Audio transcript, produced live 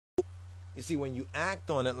You see, when you act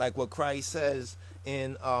on it, like what Christ says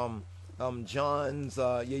in John's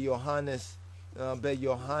Johannes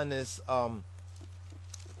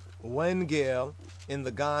Wengel in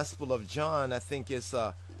the Gospel of John, I think it's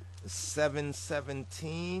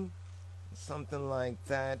 7:17, something like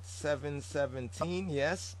that. 7:17,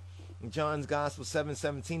 yes. John's Gospel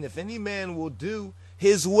 7:17. If any man will do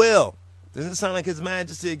his will, doesn't it sound like His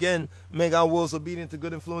Majesty again? Make our wills obedient to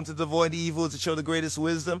good influences, to avoid evil, to show the greatest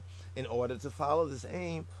wisdom, in order to follow this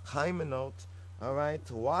aim, Hymenot, all right,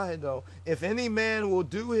 to Wahido. If any man will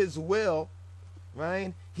do his will,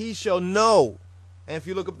 right, he shall know. And if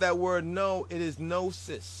you look up that word know, it is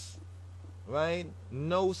gnosis, right?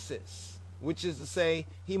 Gnosis, which is to say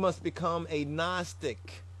he must become a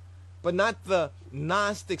Gnostic. But not the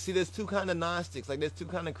Gnostic. See, there's two kind of Gnostics, like there's two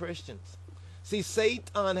kind of Christians. See,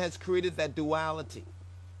 Satan has created that duality,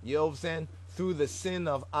 you know what I'm saying, through the sin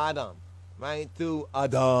of Adam, right? Through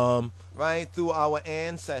Adam, right? Through our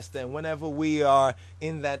ancestor. And whenever we are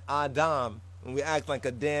in that Adam, and we act like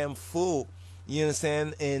a damn fool, you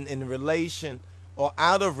understand, in relation or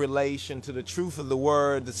out of relation to the truth of the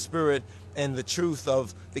word, the spirit, and the truth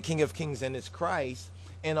of the King of Kings and His Christ,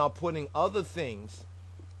 and are putting other things,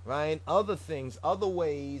 right? Other things, other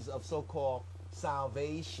ways of so-called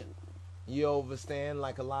salvation. You understand,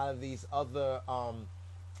 like a lot of these other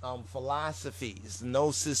philosophies,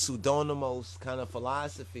 gnosis, pseudonymous kind of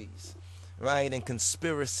philosophies, right? And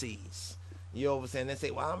conspiracies. You understand? They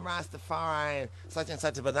say, well, I'm Rastafari and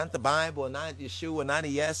such, but not the Bible, not Yeshua, not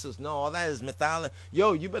Jesus. No, all that is mythology.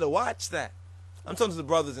 Yo, you better watch that. I'm talking to the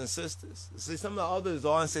brothers and sisters. See, some of the others,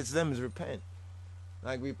 all I say to them is repent.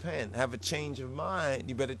 Like, repent. Have a change of mind.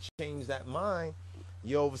 You better change that mind.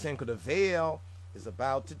 You understand? Because the veil is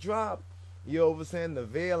about to drop. You understand? The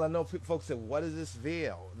veil. I know folks say, what is this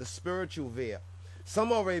veil? The spiritual veil.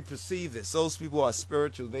 Some already perceive this. Those people are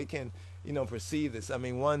spiritual. They can, perceive this. I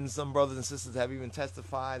mean, some brothers and sisters have even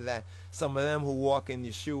testified that some of them who walk in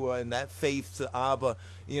Yeshua and that faith to Abba,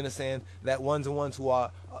 you understand, that ones and ones who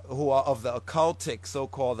are of the occultic,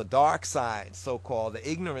 so-called the dark side, so-called the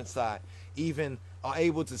ignorant side, even are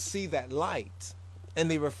able to see that light. And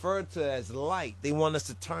they refer to it as light. They want us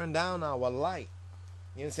to turn down our light.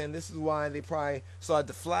 You understand? This is why they probably started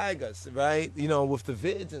to flag us, right? With the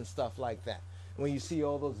vids and stuff like that. When you see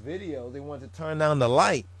all those videos, they want to turn down the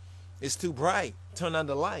light. It's too bright. Turn on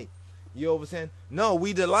the light. You understand? No,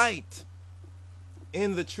 we delight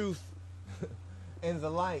in the truth and the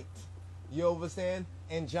light. You understand?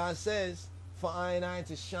 And John says, for I and I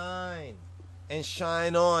to shine and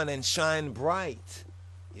shine on and shine bright.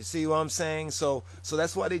 You see what I'm saying? So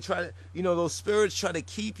that's why they try to, those spirits try to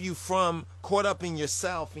keep you from caught up in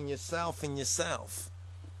yourself,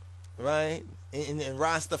 right? In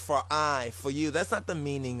Rastafari for you. That's not the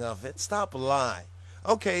meaning of it. Stop lying.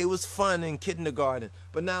 Okay, it was fun in kindergarten,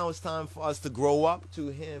 but now it's time for us to grow up to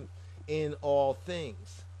Him in all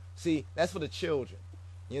things. See, that's for the children.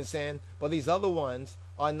 You understand? But these other ones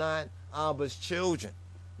are not Abba's children.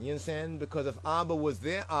 You understand? Because if Abba was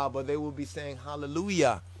their Abba, they will be saying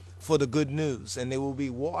hallelujah for the good news. And they will be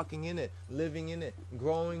walking in it, living in it,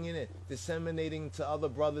 growing in it, disseminating to other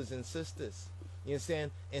brothers and sisters. You understand?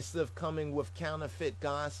 Instead of coming with counterfeit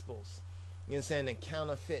gospels. You understand? And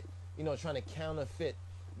counterfeit, trying to counterfeit,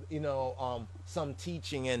 some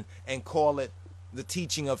teaching and call it the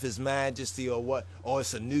teaching of His Majesty or what, or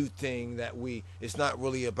it's a new thing that it's not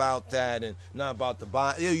really about that and not about the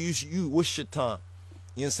Bible. You what's your tongue?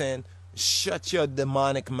 You know what I'm saying? Shut your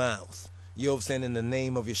demonic mouth. You know what I'm saying? In the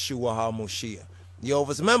name of Yeshua HaMoshiach. You know,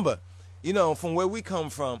 remember, from where we come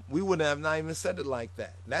from, we wouldn't have not even said it like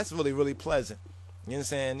that. That's really, really pleasant. You know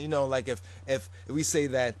what I'm saying? Like if we say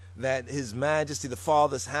that His Majesty, the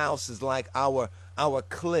Father's house is like our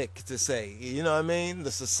clique to say, you know what I mean?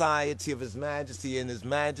 The society of His Majesty and His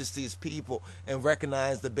Majesty's people, and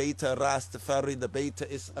recognize the Beta Rastafari, the Beta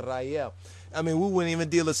Israel. I mean, we wouldn't even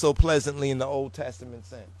deal it so pleasantly in the Old Testament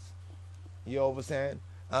sense. You know what I'm saying?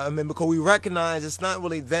 I mean, because we recognize it's not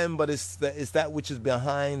really them, but it's that which is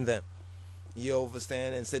behind them. You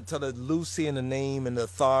understand? And said, tell it Lucy in the name and the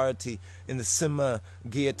authority in the Sima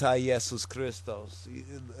Gieta Jesus Christos.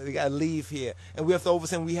 You got to leave here. And we have to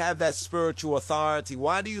understand we have that spiritual authority.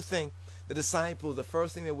 Why do you think the disciples, the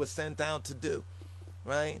first thing they were sent out to do,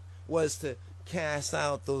 right, was to cast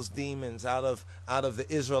out those demons out of the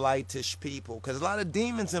Israelitish people? Because a lot of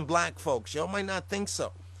demons in black folks, y'all might not think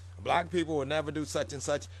so. Black people would never do such and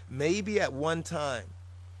such. Maybe at one time.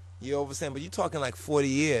 You understand? But you're talking like 40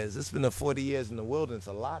 years. It's been 40 years in the wilderness.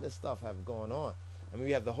 A lot of stuff have gone on. I mean,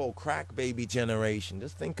 we have the whole crack baby generation.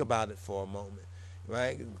 Just think about it for a moment,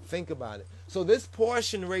 right? Think about it. So this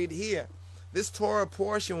portion right here, this Torah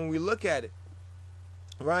portion, when we look at it,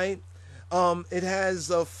 right, it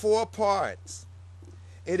has 4 parts.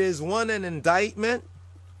 It is, one, an indictment.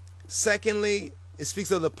 Secondly, it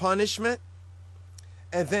speaks of the punishment.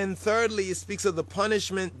 And then thirdly, it speaks of the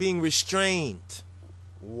punishment being restrained.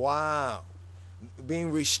 Wow.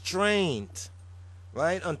 Being restrained,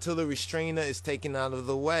 right? Until the restrainer is taken out of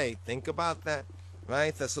the way. Think about that,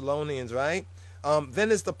 right? Thessalonians, right?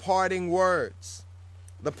 Then is the parting words.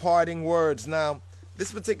 The parting words. Now,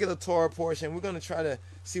 this particular Torah portion, we're going to try to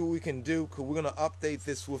see what we can do, because we're going to update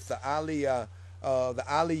this with the aliyah, the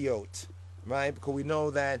aliyot, right? Because we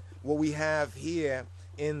know that what we have here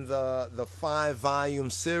in the 5-volume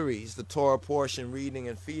series, the Torah portion, reading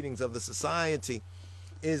and feedings of the society,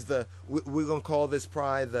 is we're gonna call this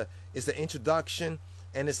probably it's the introduction,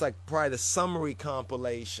 and it's like probably the summary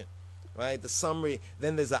compilation, right? The summary.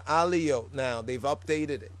 Then there's an aliyot. Now they've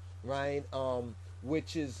updated it, right?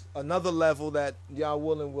 Which is another level that Yah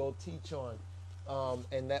willing will teach on,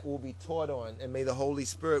 and that will be taught on. And may the Holy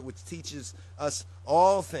Spirit, which teaches us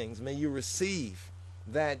all things, may you receive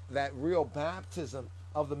that real baptism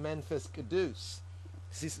of the Memphis Caduce.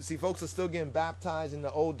 See, folks are still getting baptized in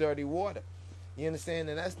the old dirty water. You understand?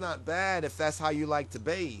 And that's not bad if that's how you like to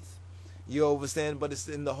bathe. You understand? But it's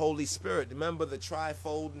in the Holy Spirit. Remember the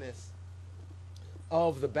trifoldness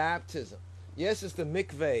of the baptism. Yes, it's the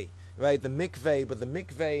mikveh, right? The mikveh, but the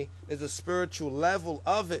mikveh is a spiritual level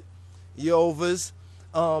of it, Yovas,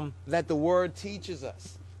 that the Word teaches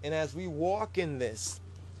us. And as we walk in this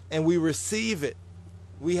and we receive it,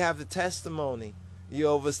 we have the testimony, you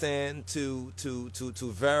understand, to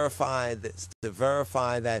verify this, to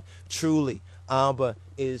verify that truly Abba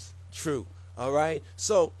is true. All right?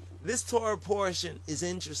 So this Torah portion is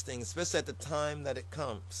interesting, especially at the time that it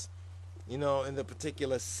comes, in the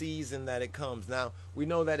particular season that it comes. Now, we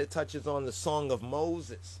know that it touches on the Song of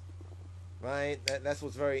Moses, right? That's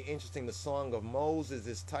what's very interesting. The Song of Moses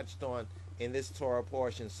is touched on in this Torah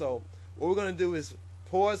portion. So what we're going to do is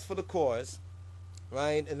pause for the chorus,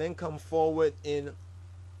 right, and then come forward in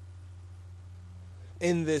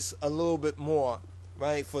this a little bit more,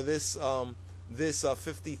 right, for this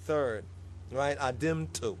 53rd, right,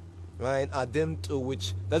 adimtu, right, adimtu,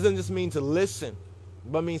 which doesn't just mean to listen,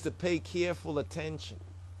 but means to pay careful attention,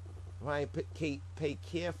 right, pay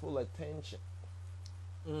careful attention.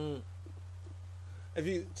 If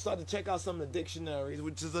you start to check out some of the dictionaries,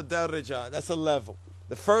 which is a daraja, that's a level.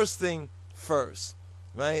 The first thing first,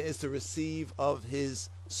 right, is to receive of His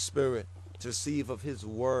Spirit, to receive of His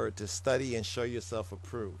Word, to study and show yourself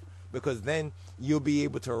approved. Because then you'll be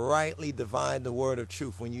able to rightly divide the word of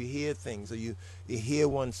truth. When you hear things, or you hear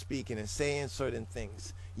one speaking and saying certain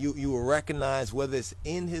things, you will recognize whether it's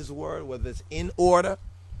in His Word, whether it's in order,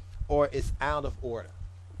 or it's out of order.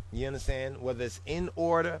 You understand? Whether it's in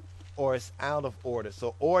order or it's out of order.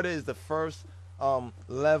 So order is the first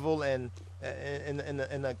level, and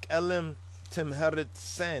in a kelim timherit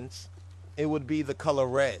sense, it would be the color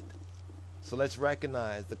red. So let's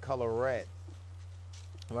recognize the color red,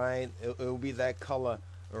 right? It will be that color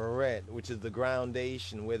red, which is the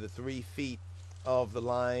groundation, where the 3 feet of the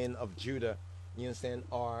Lion of Judah, you understand,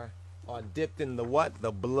 are dipped in the what?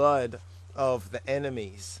 The blood of the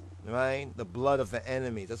enemies, right? The blood of the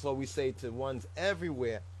enemies. That's what we say to ones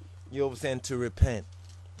everywhere, you understand, to repent.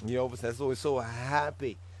 You understand? That's why we're so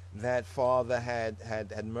happy that Father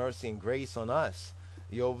had mercy and grace on us.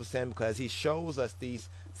 You understand? Because He shows us these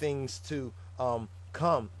things to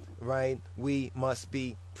come, right? We must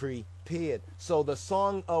be prepared. So the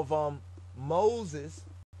Song of Moses,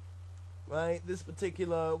 right? This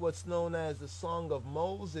particular, what's known as the Song of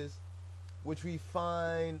Moses, which we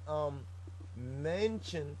find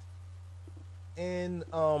mentioned in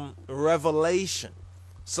Revelation.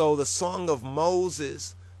 So the Song of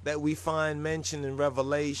Moses that we find mentioned in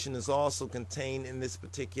Revelation is also contained in this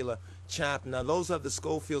particular chapter. Now, those of the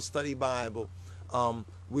Schofield Study Bible,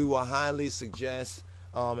 we will highly suggest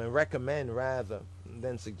and recommend, rather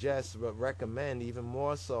than suggest, but recommend even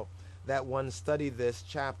more so, that one study this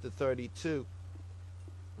chapter 32,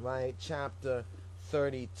 right? Chapter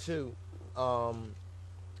 32,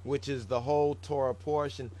 which is the whole Torah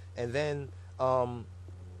portion, and then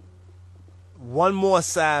one more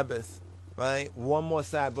Sabbath, right? One more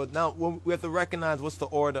Sabbath. But now we have to recognize what's the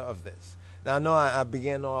order of this. Now I know I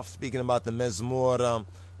began off speaking about the Mezmurat,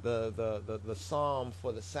 the psalm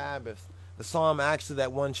for the Sabbath, the psalm actually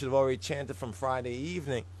that one should have already chanted from Friday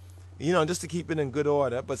evening, just to keep it in good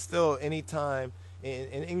order, but still any time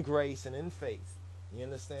in grace and in faith, you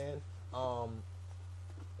understand,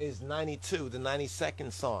 is 92, the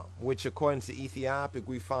 92nd psalm, which according to Ethiopic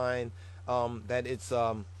we find that it's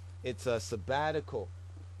a sabbatical,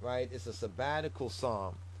 right? It's a sabbatical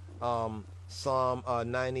psalm. Psalm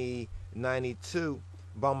 92.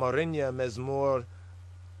 Bamarinya Mezmur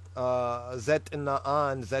Zetna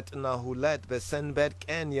an Zetna Hulet Besenbet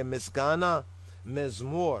Ken Ye Miskana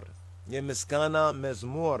Mezmur. Ye Miskana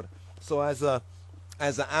Mezmur. So as an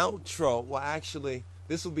outro, well, actually,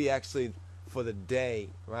 this will be actually for the day,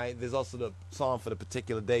 right? There's also the psalm for the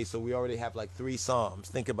particular day. So we already have like 3 psalms.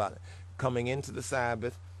 Think about it. Coming into the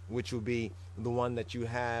Sabbath, which will be the one that you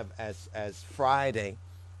have as Friday,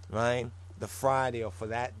 right? The Friday or for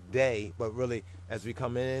that day, but really as we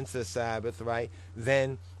come into the Sabbath, right?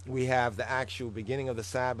 Then we have the actual beginning of the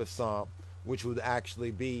Sabbath psalm, which would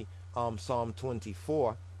actually be Psalm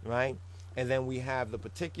 24, right? And then we have the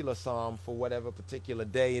particular psalm for whatever particular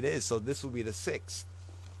day it is. So this will be the 6th.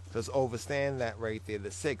 Just overstand that right there, the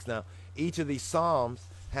 6th. Now, each of these psalms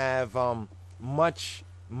have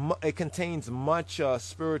it contains much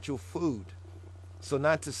spiritual food. So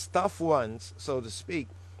not to stuff ones, so to speak,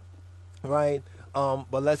 right?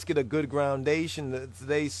 But let's get a good groundation.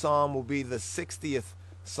 Today's psalm will be the 60th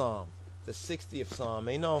psalm. The 60th psalm.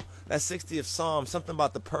 You know, that 60th psalm, something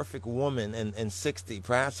about the perfect woman and 60.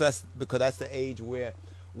 Perhaps that's because that's the age where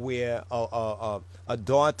a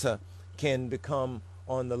daughter can become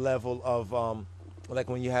on the level of like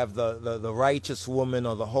when you have the righteous woman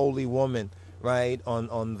or the holy woman, right?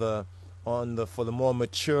 On the for the more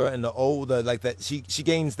mature and the older, like that, she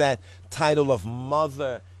gains that title of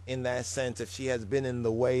mother in that sense if she has been in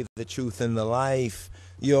the way, the truth, and the life.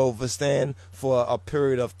 You understand, for a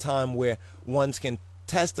period of time where ones can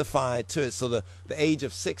testify to it. So the age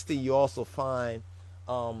of 60 you also find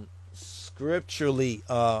scripturally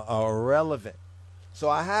relevant. So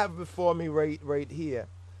I have before me right here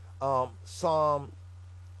Psalm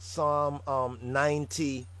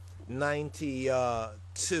 92,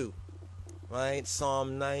 right?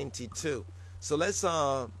 Psalm 92. So let's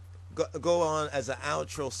go on as an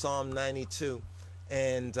outro, Psalm 92,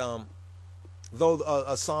 and though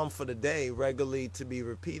a psalm for the day regularly to be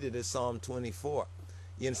repeated is Psalm 24.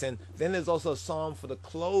 You understand? Then there's also a psalm for the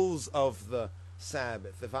close of the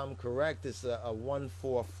Sabbath. If I'm correct, it's a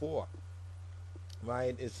 144.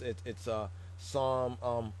 Right? It's Psalm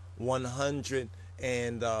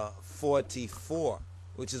 144,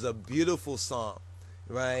 which is a beautiful psalm,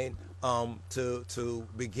 right? To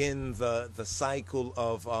begin the cycle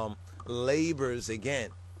of labors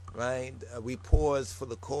again, right? We pause for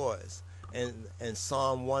the cause, and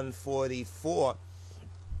Psalm 144,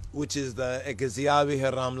 which is the Egeziavi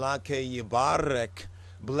Haramlake Yibarek,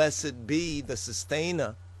 blessed be the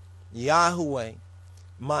sustainer, Yahweh,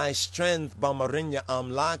 my strength, Bamarinya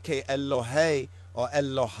Amlake Elohei or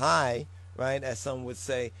Elohai, right? As some would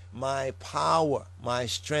say, my power, my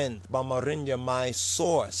strength, Bamarinya, my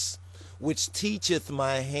source, which teacheth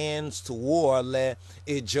my hands to war, le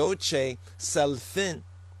ejoche selfin,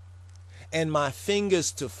 and my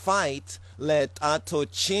fingers to fight, le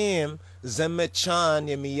atochim zemechan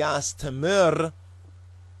yemiyas temir,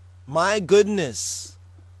 my goodness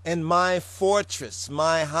and my fortress,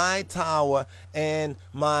 my high tower, and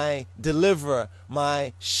my deliverer,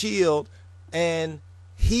 my shield, and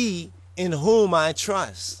he in whom I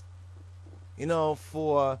trust. You know,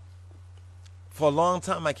 for a long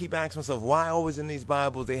time I keep asking myself, why always in these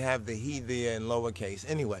Bibles they have the he there in lowercase?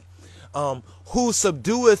 Anyway, who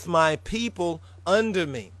subdueth my people under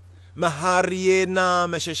me. Mahariena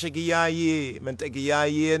mesheshagiyaye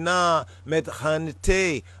mentegiyayena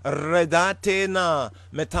metchanite redatena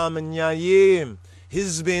metamanyayim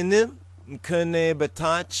hizbenim kene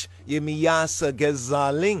betach yemiyasa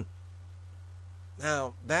gezaling.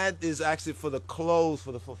 Now that is actually for the close,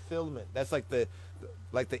 for the fulfillment. That's like the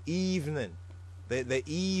evening, the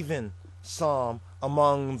even psalm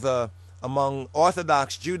among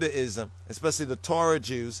Orthodox Judaism, especially the Torah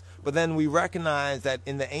Jews. But then we recognize that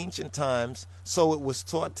in the ancient times, so it was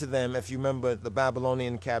taught to them. If you remember the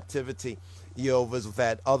Babylonian captivity, Yehovah's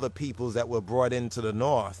had other peoples that were brought into the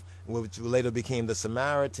north, which later became the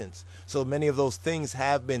Samaritans. So many of those things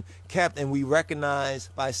have been kept, and we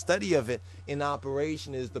recognize by study of it in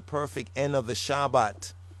operation is the perfect end of the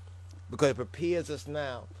Shabbat, because it prepares us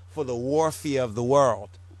now for the warfare of the world.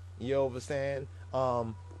 You understand?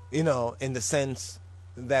 You know, in the sense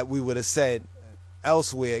that we would have said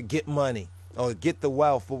elsewhere, get money or get the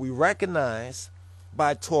wealth. But we recognize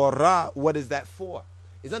by Torah, what is that for?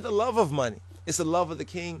 It's not the love of money. It's the love of the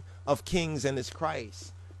King of Kings and his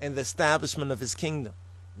Christ and the establishment of his kingdom.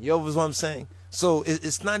 You know what I'm saying? So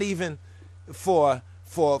it's not even for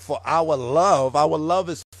our love. Our love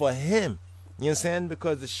is for him. You understand?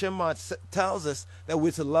 Because the Shema tells us that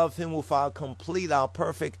we're to love him with our complete, our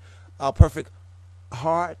perfect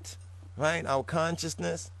heart, right? Our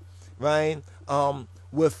consciousness, right?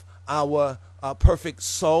 With our perfect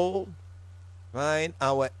soul, right?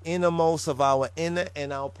 Our innermost of our inner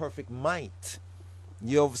and our perfect might.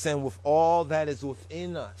 You understand? With all that is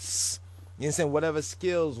within us. You understand? Whatever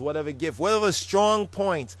skills, whatever gift, whatever strong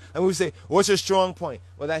points. And we say, what's your strong point?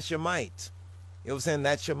 Well, that's your might. You know what I'm saying?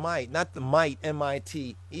 That's your might. Not the might,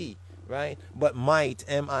 M-I-T-E, right? But might,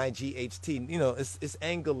 M-I-G-H-T. You know, it's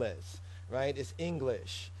English, right? It's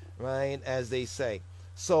English, right? As they say.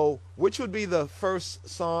 So, which would be the first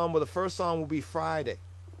psalm? Well, the first psalm will be Friday,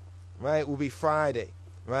 right? Will be Friday,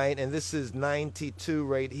 right? And this is 92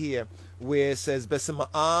 right here, where it says,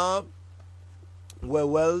 Besima'ab,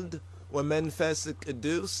 Weweld, Wemenfes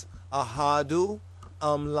Kedus, Ahadu,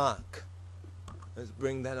 Amlak. Let's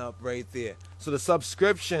bring that up right there. So the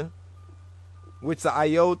subscription, which the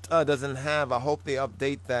IOTA doesn't have, I hope they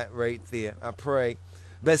update that right there. I pray.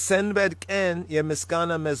 Besenbed ken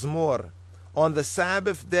yemiskana mezmur. On the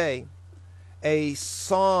Sabbath day, a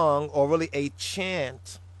song, or really a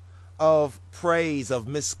chant of praise, of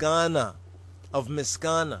miskana,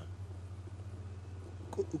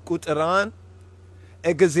 Kuteran,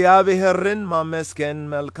 Egeziabiherin mamesken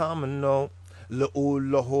melkamno, le'ul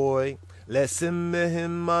lahoy,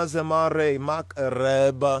 lesimihim mazamare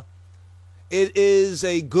makreba. It is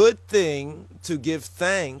a good thing to give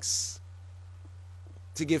thanks,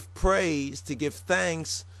 to give praise, to give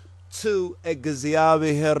thanks to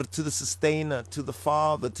Egeziabiher, to the sustainer, to the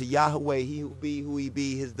Father, to Yahweh, he who he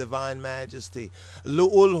be, his divine majesty.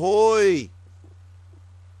 Le'ul hoy,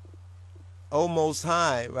 O Most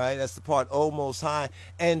High, right? That's the part, O Most High.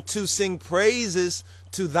 And to sing praises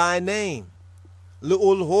to thy name.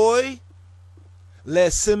 Le'ul hoy,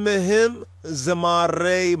 lesimihim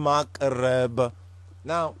zamare makreb.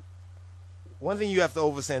 Now, one thing you have to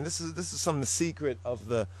understand, this is some of the secret of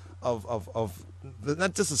the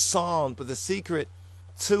not just a song, but the secret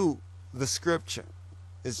to the scripture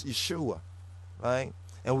is Yeshua, right?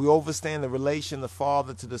 And we understand the relation the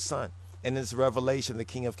Father to the Son, and its revelation, the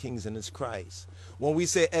King of Kings, and its Christ. When we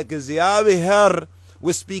say Egeziabiher,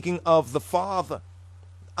 we're speaking of the Father,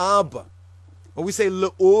 Abba. When we say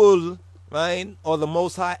Le'ul, right, or the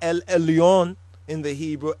Most High, El Elyon in the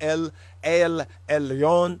Hebrew, El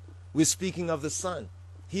Elyon, we're speaking of the Son.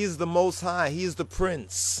 He is the Most High. He is the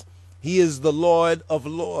Prince. He is the Lord of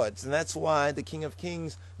Lords. And that's why the King of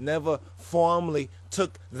Kings never formally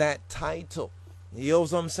took that title. You know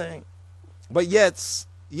what I'm saying? But yet,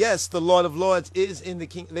 yes, the Lord of Lords is in the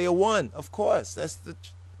King. They are one, of course. That's the.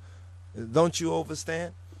 Don't you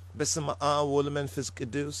understand? Besima'ah wolamen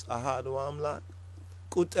fiskadus ahadu amlak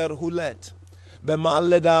kuter hulet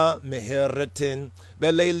bemaleda meheratin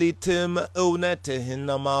belelitim unetehin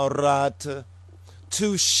amaurat.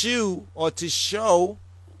 To shew or to show,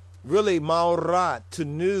 really maurat, to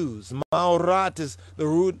news. Maurat is the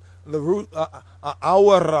root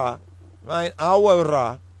awara, right?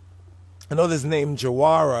 Awara. I know this name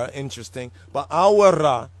Jawara, interesting, but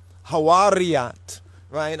awara, hawariat,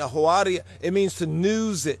 right? A hawariat, it means to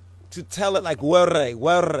news it, to tell it like were,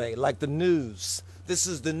 like the news. This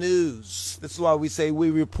is the news. This is why we say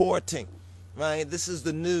we're reporting, right? This is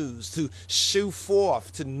the news, to shew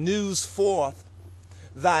forth, to news forth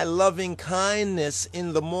thy loving kindness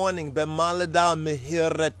in the morning, bemalada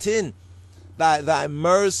mehiratin, thy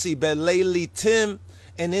mercy, belelitim,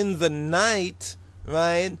 and in the night,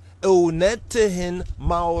 right? Unetihin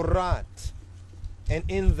maurat, and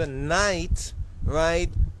in the night,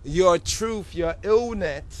 right? Your truth, your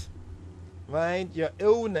illnet, right? Your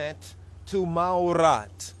illnet to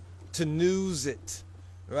maurat, to news it,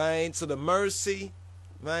 right? So the mercy,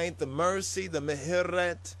 right? The mercy, the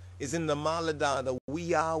mehiret, is in the malada, the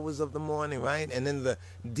wee hours of the morning, right? And in the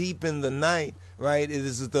deep in the night, right? It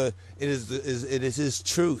is his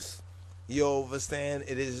truth. You understand?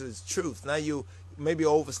 It is his truth. Now you maybe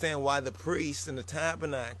understand why the priests in the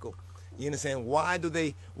tabernacle, you understand, why do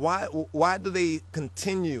they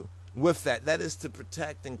continue with that? That is to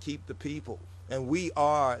protect and keep the people. And we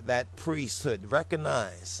are that priesthood.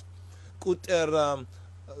 Recognize. Kuter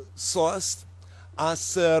sost.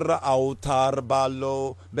 Aser autar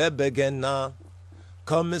balo bebegena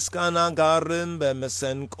kamiskana garim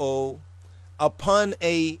bemesenko, upon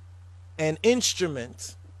an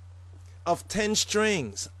instrument of 10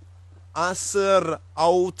 strings. Aser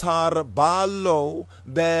autar balo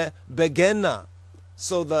bebegena.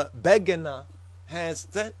 So the begena has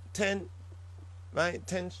 10, right?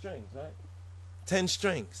 10 strings, right? 10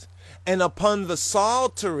 strings. And upon the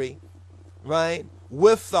psaltery, right,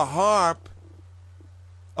 with the harp,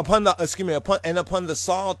 upon the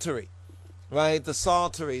psaltery, right? The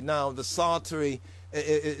psaltery. Now the psaltery,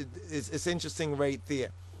 it's interesting right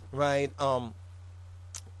there. right?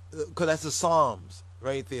 Because that's the Psalms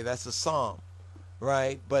right there. That's the Psalm,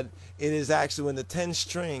 right? But it is actually when the 10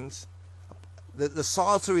 strings, the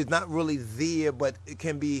psaltery is not really there, but it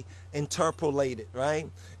can be interpolated, right?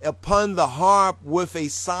 Upon the harp with a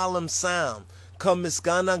solemn sound, come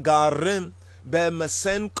miskana garim be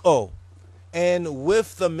mesenko, and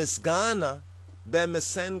with the miskana be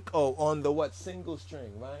mesenko on the what, single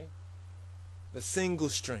string, right? The single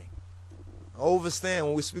string. Understand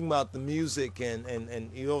when we speak about the music and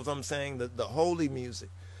you know what I'm saying, the holy music.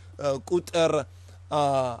 Kuter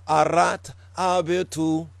arat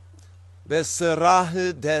abetu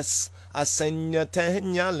besirah des asenya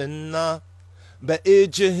tenyalina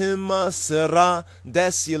beijihima sira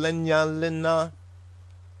des yelenyalina.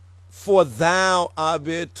 For thou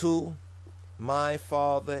abetu, my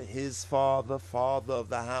father, his father, father of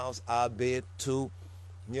the house, abetu.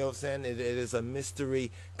 You know what I'm saying? It is a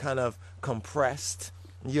mystery kind of compressed.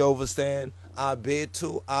 You understand?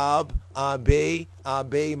 Abetu, Abe,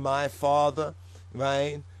 my father,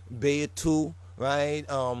 right? Betu, right?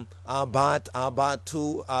 Abatu,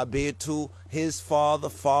 Abetu, his father,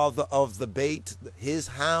 father of the Beit, his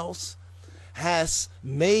house, has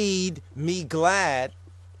made me glad,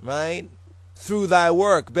 right? Through thy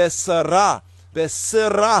work, Besirah,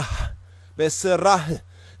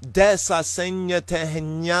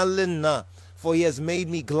 for he has made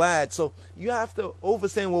me glad. So you have to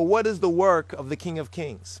understand, well, what is the work of the King of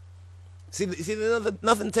Kings? See,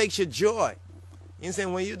 nothing takes your joy. You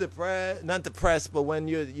understand? When you're depressed, not depressed, but when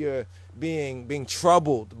you're being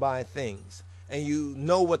troubled by things, and you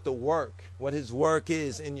know what his work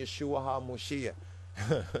is in Yeshua HaMoshiach.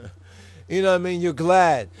 You know what I mean? You're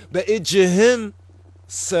glad. But ijihim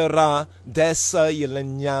sera desa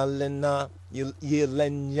yelenyalena.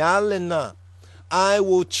 I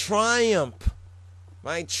will triumph,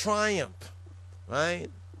 right? Triumph, right?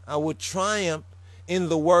 I will triumph in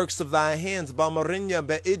the works of thy hands. Bamarinya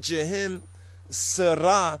be'ijihim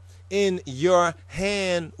sera, in your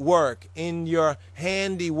handwork, in your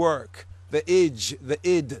handiwork. The ij, the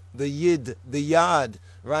id, the yid, the yad,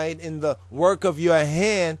 right? In the work of your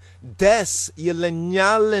hand. Des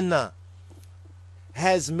yelenyalena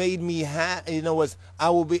has made me happy. You know what?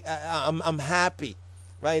 I'm happy,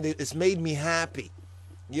 right? It's made me happy.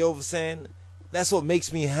 You know what I'm saying? That's what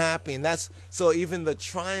makes me happy, and that's so. Even the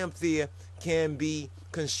triumph there can be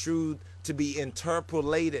construed to be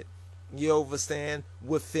interpolated. You understand?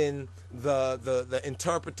 Within the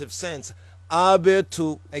interpretive sense.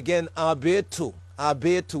 Abetu, again, abetu.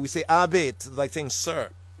 We say abet, like saying sir.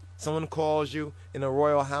 Someone calls you in a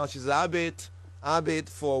royal house. She says abet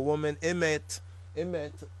for a woman. Emet,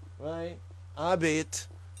 right? Abet,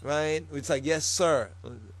 right? It's like yes, sir,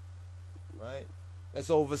 right? Let's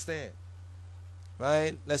overstand,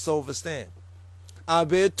 right? Let's overstand.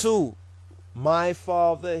 Abetu, my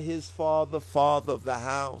father, his father, father of the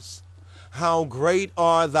house. How great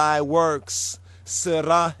are thy works,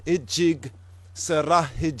 Sirah Ijig, Sirah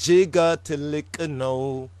Ijiga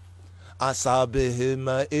Tilikano,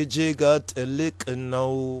 Asabihima Ijiga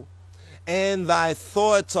Tilikano, and thy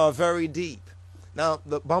thoughts are very deep. Now,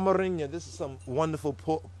 the Bamarinya, this is some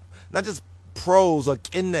wonderful, not just prose or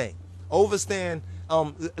kinne. Overstand,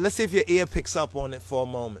 let's see if your ear picks up on it for a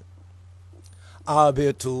moment.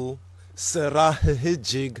 Abetu, Sirah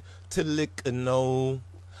Ijig Tilikano,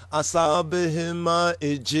 Asabihima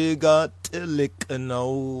Ijiga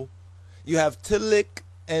Tilikano. You have tilik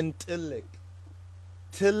and tilik.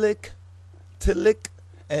 Tilik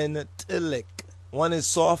and tilik. One is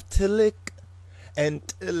soft tilik and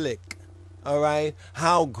tilik. All right.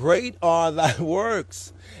 How great are thy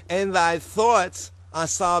works and thy thoughts.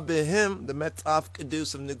 Asabihim, the metaf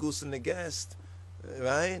kedus of Negus and the guest.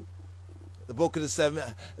 Right. The book of the seven.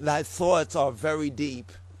 Thy thoughts are very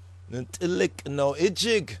deep. Tilik, no,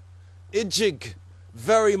 ijig,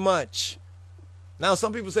 very much. Now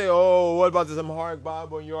some people say, oh, what about this Amharic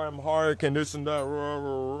Bible and your Amharic and this and that,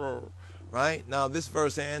 right? Now this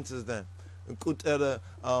verse answers them.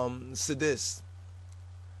 Sidis.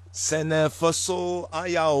 Senefaso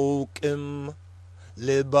ayaukim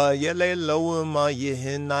liba yele loim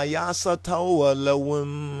ayihinayasa tawa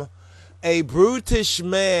loim. A brutish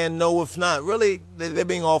man knoweth not. Really, they're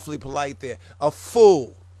being awfully polite there.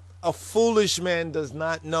 A foolish man does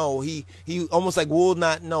not know. He almost like will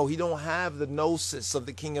not know. He don't have the gnosis of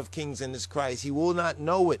the King of Kings in his Christ. He will not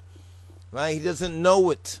know it, right? He doesn't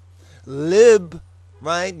know it. Lib,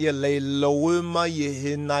 right?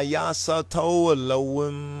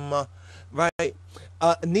 Right?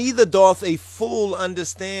 Neither doth a fool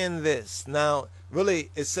understand this. Now,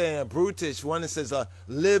 really, it's saying a brutish one. It says a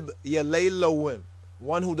lib yalelohim,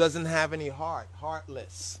 one who doesn't have any heart,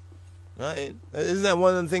 heartless. Right? Isn't that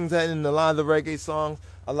one of the things that in a lot of the reggae songs,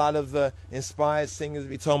 a lot of the inspired singers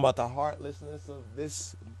be talking about the heartlessness of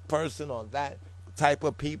this person or that type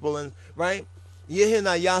of people, and right? So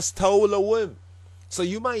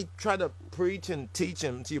you might try to preach and teach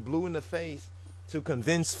him till you're blue in the face to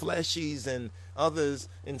convince fleshies and others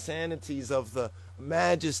insanities of the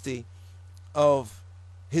majesty of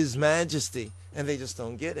his majesty, and they just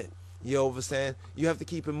don't get it. You understand? You have to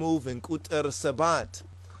keep it moving. Kuter Sabbath.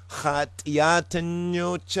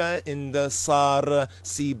 Khatyatanyocha in the Sara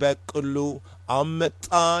Sibekulu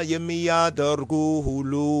Ameta Yemia Dargu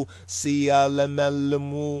Hulu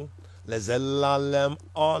Sialamelemu Lezelalem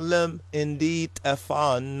Olem indeed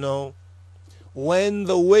Efano. When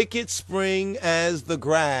the wicked spring as the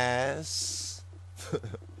grass.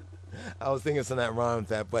 I was thinking something that rhymed with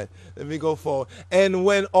that, but let me go forward. And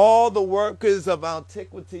when all the workers of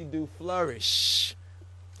antiquity do flourish,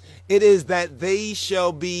 it is that they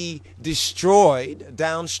shall be destroyed,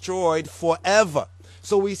 downstroyed forever.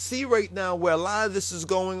 So we see right now where a lot of this is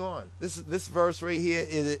going on. This verse right here,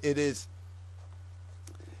 it is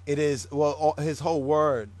well, his whole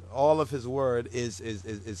word, all of his word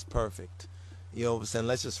is perfect. You know what I'm saying?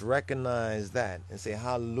 Let's just recognize that and say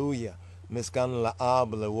hallelujah. Miskan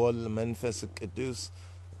la'ab lewol manfes kedus.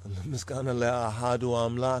 Miskan la'ahadu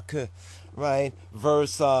amlak. Right?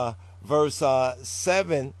 Verse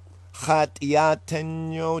 7.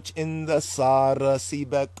 Khatyatenyoch in the Sara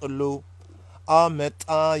Sibekulu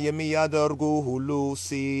Ameta Yemiyadargu Hulu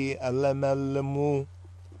Si Elemelemu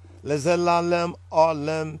Lezelalem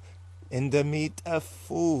Olem in the meet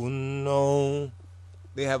Efuno.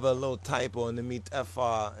 They have a little typo in the meet F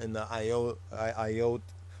in the iot.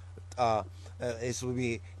 It will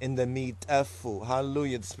be in the meet Efu.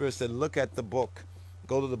 Hallelujah. The Spirit said, look at the book.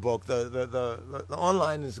 Go to the book. The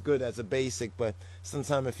online is good as a basic, but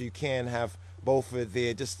sometimes if you can have both of it there,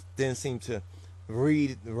 it just didn't seem to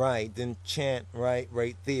read right, didn't chant right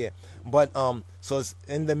there. But so it's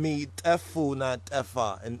in the mitefu, not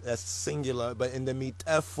efa, and that's singular, but in the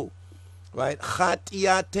mitefu, right?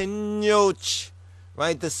 Chatiyatenyoch,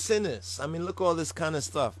 right? The sinners. I mean, look at all this kind of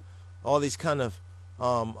stuff, all these kind of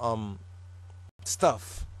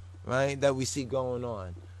stuff, right? That we see going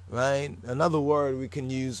on. Right? Another word we can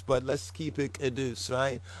use, but let's keep it kedus,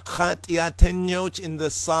 right? Chatiyatenyoch in the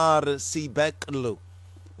sar sibeklu.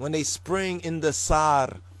 When they spring in the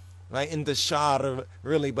sar, right? In the shar,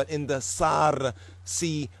 really, but in the sar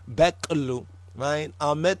sibeklu, right?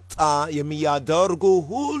 Ameta yemiyadargu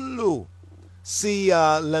hulu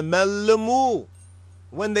siya lemelemu.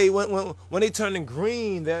 When they turn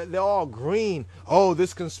green, they're all green. Oh,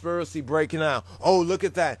 this conspiracy breaking out. Oh, look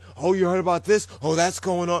at that. Oh, you heard about this? Oh, that's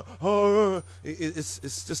going on. Oh, it's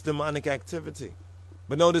just demonic activity.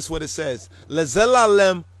 But notice what it says.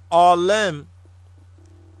 Lezelalem alem.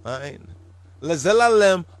 Right?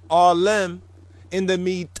 Lezelalem alem in the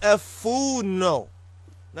mitefuno.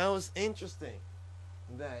 Now it's interesting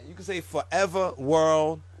that you can say forever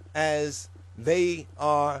world as they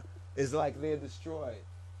are. Is like they're destroyed.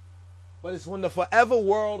 But it's when the forever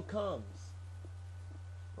world comes,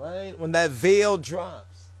 right? When that veil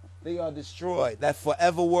drops, they are destroyed. That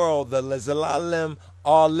forever world, the lezalalem,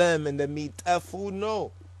 alem, and the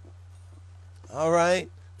mitefuno. All right?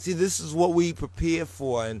 See, this is what we prepare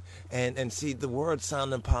for. And see, the word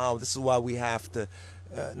sounding power, this is why we have to,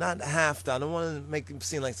 not have to, I don't want to make it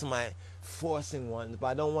seem like somebody forcing one, but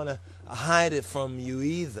I don't want to hide it from you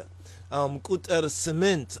either. Kuter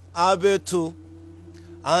cement abetu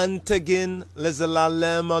antegin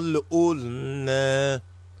lezalalem alulne.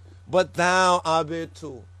 But thou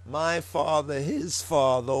abetu, my father, his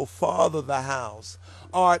father, O father of the house,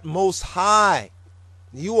 art most high.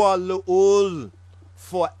 You are lu'ul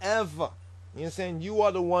forever. You understand? You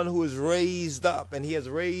are the one who is raised up, and he has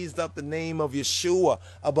raised up the name of Yeshua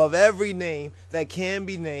above every name that can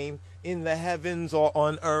be named in the heavens or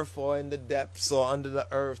on earth or in the depths or under the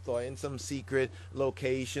earth or in some secret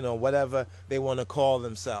location or whatever they want to call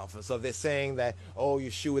themselves. So they're saying that, oh,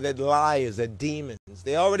 Yeshua, they're liars, they're demons.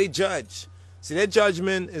 They already judge. See, their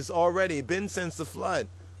judgment is already been since the flood.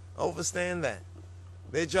 Understand that.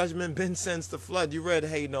 Their judgment been since the flood. You read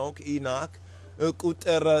Enoch.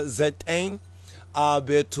 Ukutera zeteng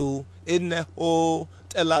abetu inneho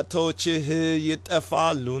telatoche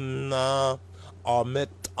yitefaluna amet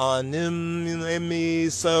anim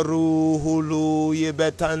emisaru hulu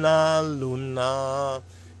yebetana luna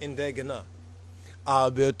indegana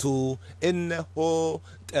abetu inneho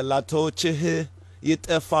telatoche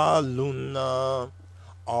yitefaluna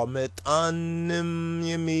amet anim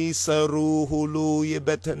yemisaru hulu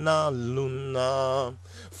yebetana luna.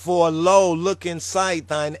 For lo, look in sight,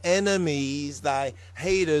 thine enemies, thy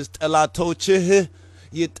haters, telatochih,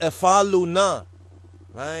 yitefaluna.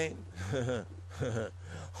 Right?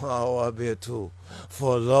 Oh, Pt2.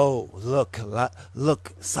 For lo,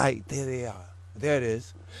 look, sight, there they are. There it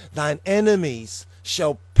is. Thine enemies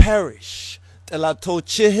shall perish.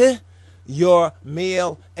 Telatochih, your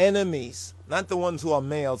male enemies. Not the ones who are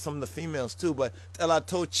male, some of the females too, but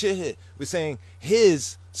telatochih. We're saying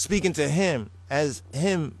his, speaking to him as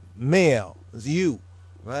him, male, as you,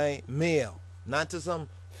 right? Male. Not to some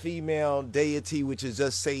female deity which is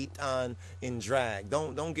just Satan in drag.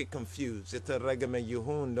 Don't get confused. It's a regame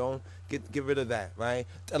yuhun. Don't get rid of that, right?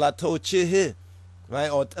 Telatochih, right?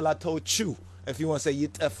 Or telatochu, if you want to say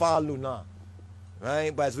yitefaluna,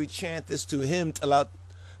 right? But as we chant this to him,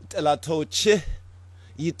 telatochih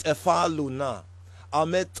yitefaluna.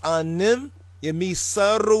 Amet anim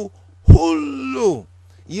yemisaru hulu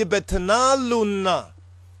yibetanaluna.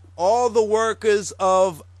 All the workers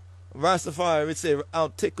of Rastafari, we say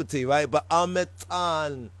antiquity, right? But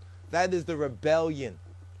Ametan, that is the rebellion.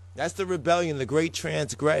 That's the rebellion, the great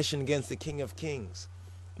transgression against the King of Kings.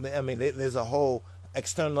 I mean, there's a whole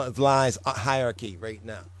externalized hierarchy right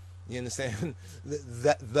now. You understand?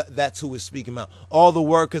 That's who we're speaking about. All the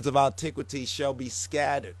workers of antiquity shall be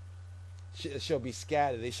scattered. Shall be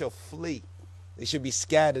scattered. They shall flee. They should be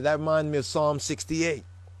scattered. That reminds me of Psalm 68.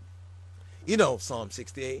 You know Psalm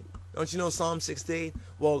 68. Don't you know Psalm 68?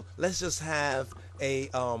 Well, let's just have a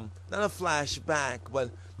not a flashback, but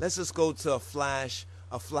let's just go to a flash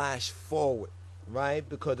forward, right?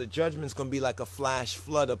 Because the judgment's gonna be like a flash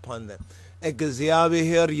flood upon them.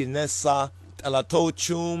 Egziabihir yinesa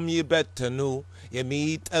telatochum yibetanu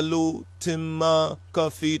yemit elu timma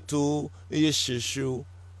kafitu yishishu.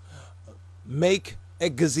 Make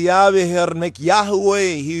Egziabihir, make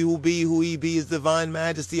Yahweh, he who be who he be, his divine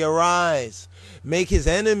majesty, arise. Make his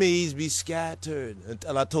enemies be scattered.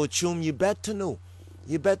 Telatochum yibetanu.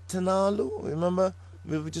 Yibetanalu. Remember?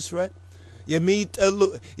 We just read? Yemiyat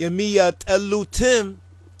elutim.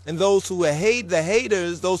 And those who hate the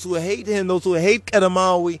haters, those who hate him, those who hate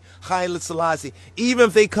Kedamawi, Haile Selassie, even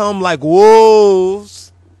if they come like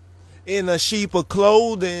wolves in a sheep of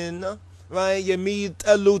clothing, right? Yemiyat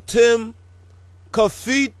elutim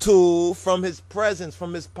kafitu, from his presence,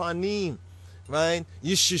 from his panim, right?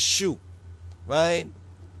 Yishishu. Right?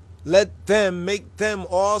 Let them, make them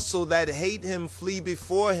also that hate him flee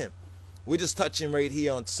before him. We're just touching right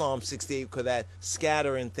here on Psalm 68 because that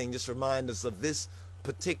scattering thing just reminds us of this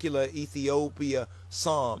particular Ethiopia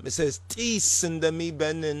psalm. It says, Tis and the mi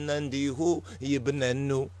benin and hu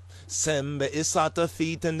yibenenu sembe isata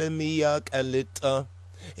feet and the miyak elita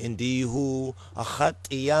indihu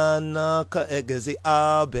achatiyana ka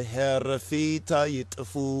egzia beherafita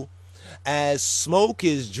yitafu. As smoke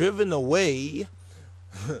is driven away,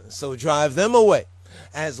 so drive them away.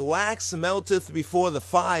 As wax melteth before the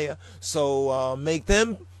fire, so make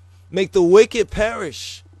the wicked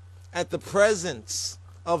perish at the presence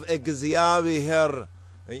of Egziabihir.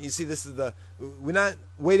 You see, this is we're not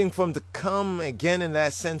waiting for him to come again in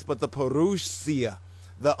that sense, but the parousia,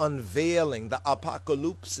 the unveiling, the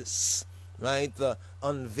apocalypsis, right? The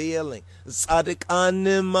unveiling. Tzadik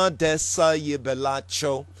anima desa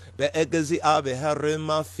yibelacho.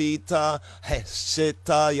 Be'egziabihir fita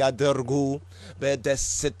heshita yadergu.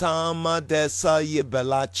 Be'desitama desa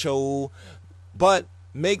yibelacho. But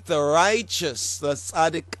make the righteous, the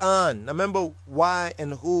tzaddikan. Now remember why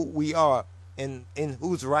and who we are, in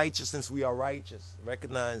whose righteousness we are righteous.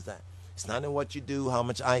 Recognize that. It's not in what you do, how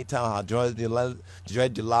much I tell, how dread your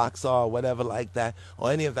locks are, or whatever like that,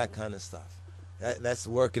 or any of that kind of stuff. That's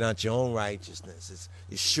working out your own righteousness. It's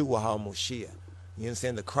Yeshua HaMoshiach. You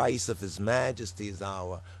understand? The Christ of His Majesty is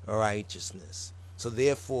our righteousness. So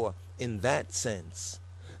therefore, in that sense,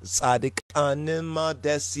 tzaddik anima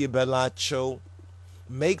desi belacho,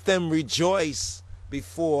 make them rejoice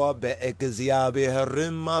before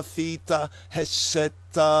be'egziabihir fita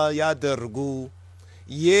hesheta yadergu.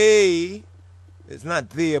 Yea, it's not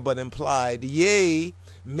there but implied. Yea,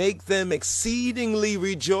 make them exceedingly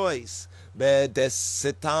rejoice.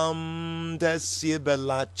 Be'desitam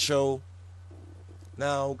desibelacho.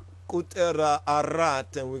 Now, Kutera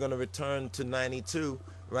Arat, and we're going to return to 92,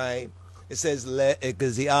 right? It says, Le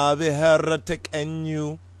egziabihir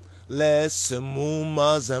tekenu, le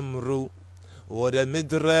semuma zemru. Wada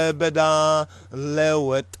midre beda, le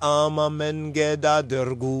wet ama mengeda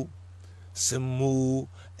dergu. Semu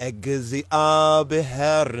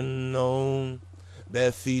egziabihir non.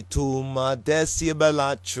 Befituma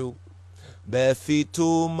desibelachu.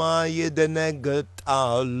 Befituma yedeneget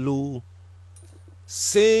alu.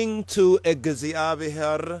 Sing to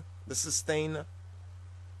Egziabihir, the sustainer.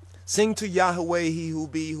 Sing to Yahweh, he who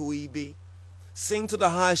be, who he be. Sing to the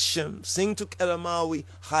Hashem. Sing to Kedamawi,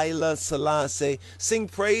 Haile Selassie. Sing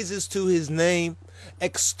praises to his name.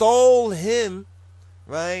 Extol him,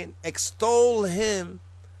 right? Extol him.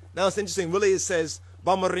 Now it's interesting. Really, it says,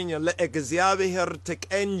 Bamarinya le Egeziaviher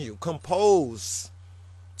tekenu. Compose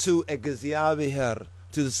to Egeziaviher,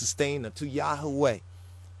 to the sustainer, to Yahweh,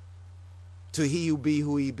 to he who be,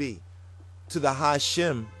 who he be, to the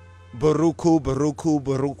Hashem, Baruchu, Baruchu,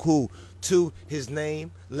 Baruchu, to his name,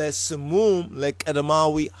 Le Sumum, Le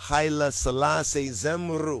Kedamawi, Haile Selassie,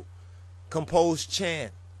 Zemru, compose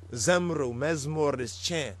chant, Zemru, Mezmurat is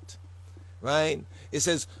chant, right? It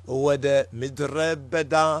says, Wede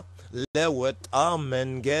Midrebeda, Lewet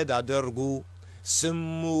Amen Geda Dergu,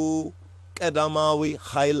 Simu, Kedamawi,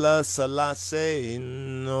 Haile Selassie,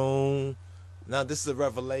 no. Now this is a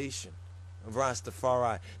revelation of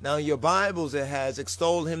Rastafari. Now in your Bibles it has,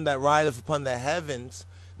 extol him that rideth upon the heavens.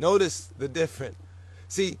 Notice the difference.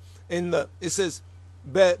 See, it says,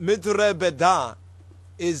 Midre Beda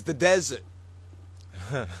is the desert.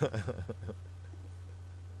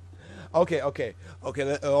 Okay,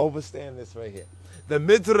 overstand this right here. The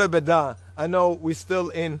Midre Beda, I know we're still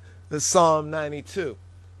in the Psalm 92,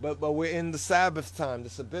 but we're in the Sabbath time, the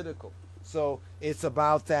Sabbathical. So it's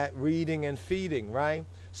about that reading and feeding, right?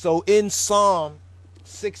 So in Psalm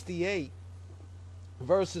 68,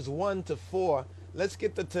 verses 1 to 4, let's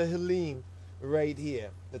get the Tehillim right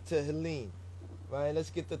here. The Tehillim, right? Let's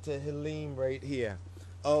get the Tehillim right here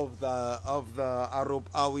of the Arub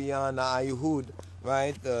Awiyana Ayhud,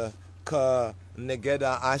 right? The Ka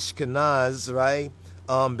Negeda Ashkenaz, right?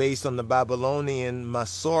 Based on the Babylonian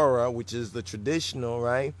Masorah, which is the traditional,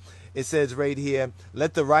 right? It says right here,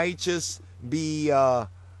 let the righteous be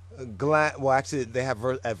glad. Well, actually, they have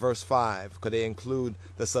at verse 5, because they include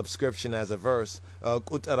the subscription as a verse.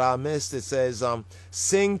 It says,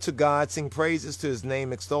 sing to God, sing praises to his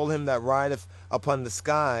name, extol him that rideth upon the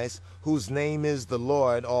skies, whose name is the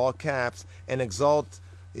Lord, all caps, and exalt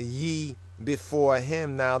ye before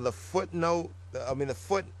him. Now the footnote, the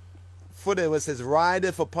footer, it says,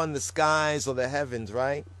 rideth upon the skies or the heavens,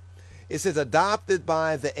 right? It says adopted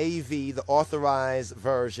by the AV, the authorized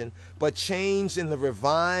version, but changed in the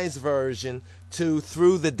revised version to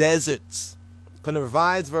through the deserts. From the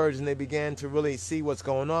revised version, they began to really see what's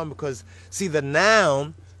going on, because, see, the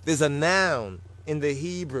noun, there's a noun in the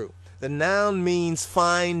Hebrew. The noun means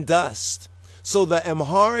fine dust. So the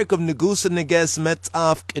Amharic of Negusa Neges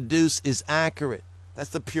Metaf Kedus is accurate. That's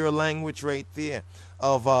the pure language right there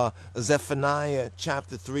of Zephaniah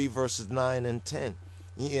chapter 3, verses 9 and 10.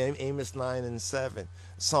 Amos 9 and 7,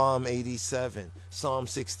 Psalm 87, Psalm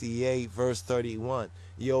 68, verse 31.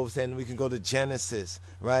 You know what I'm saying? We can go to Genesis,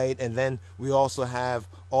 right? And then we also have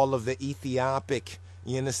all of the Ethiopic,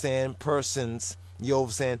 you understand, persons, you know what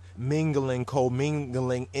I'm saying, mingling,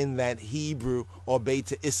 co-mingling in that Hebrew or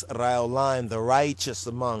Beta Israel line, the righteous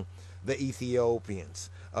among the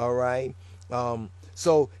Ethiopians, all right?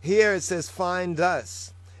 So here it says, find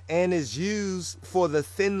us, and is used for the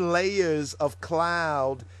thin layers of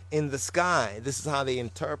cloud in the sky. This is how they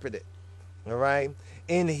interpret it, all right?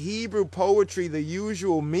 In Hebrew poetry, the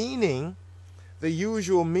usual meaning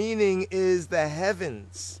is the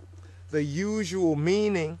heavens. The usual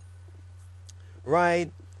meaning,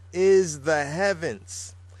 right, is the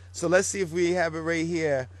heavens. So let's see if we have it right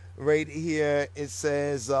here. Right here it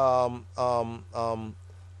says, let's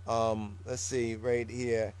see, right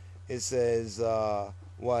here it says,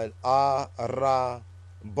 what? Arabot.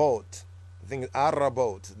 I think it's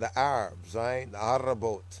Arabot, the Arabs, right? The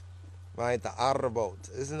Arabot, right? The Arabot.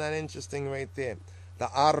 Isn't that interesting right there? The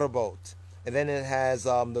Arabot. And then it has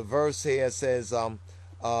the verse here says either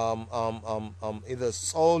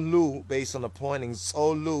Solu, based on the pointing,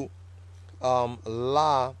 Solu,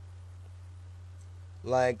 La,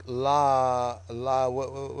 like La,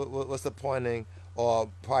 what's the pointing? Or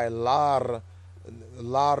probably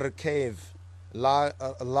Lar Cave.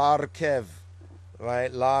 Larkev, right?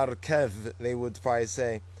 Larkev, they would probably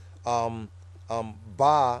say.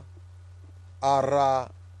 Ba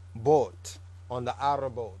Arabot, on the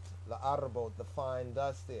Arabot, the fine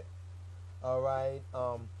dust there. All right.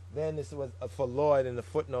 Then this was for Lord in the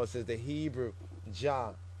footnote says the Hebrew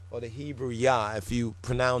Jah or the Hebrew Yah. If you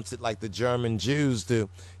pronounce it like the German Jews do,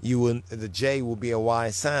 the J will be a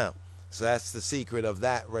Y sound. So that's the secret of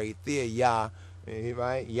that right there, Yah.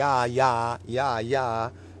 Right? Yah,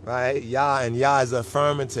 right? Yah, and Yah is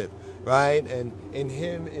affirmative, right? And in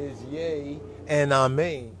him is yea and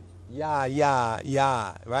amen. Yah,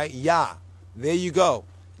 right? Yah. There you go.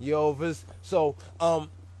 Yovas. So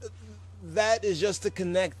that is just to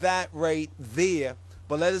connect that right there.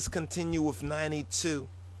 But let us continue with 92.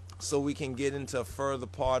 so we can get into a further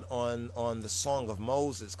part on the Song of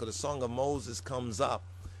Moses, because the Song of Moses comes up,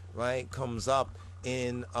 right? Comes up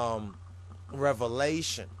in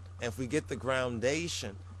Revelation. And if we get the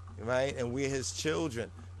groundation, right, and we're his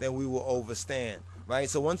children, then we will overstand, right?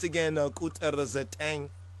 So once again,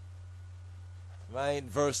 right,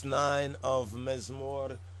 verse 9 of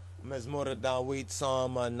Mezmurat Dawit,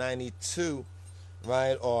 Psalm 92,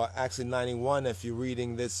 right, or actually 91 if you're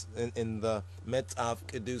reading this in the Metaf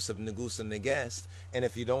Kedus of Negus and Negest. And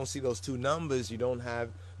if you don't see those two numbers, you don't have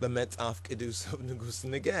the Metaf Kedus of Negus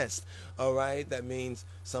and Negest. All right, that means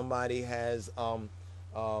somebody has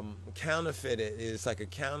counterfeited. It's like a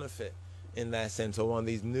counterfeit in that sense, or one of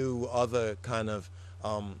these new other kind of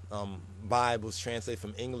Bibles translated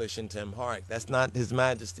from English into Amharic. That's not His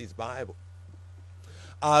Majesty's Bible.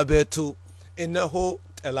 Abetu inneho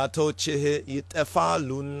elatoche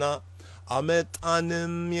yitefaluna amet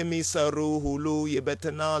anim yemisaru hulu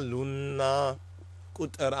yebetena luna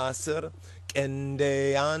kuter aser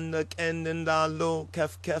kende and kendendalo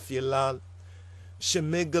kef yilal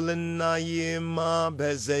shemigalina yema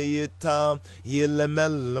bezayita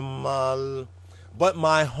yilemelamal. But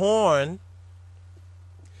my horn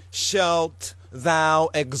shalt thou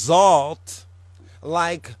exalt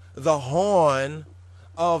like the horn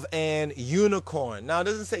of an unicorn. Now, it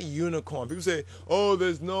doesn't say unicorn. People say, oh,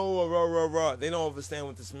 there's no rah, rah, rah. They don't understand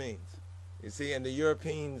what this means. You see, and the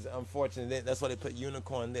Europeans, unfortunately, that's why they put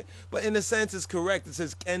unicorn there. But in a sense, it's correct. It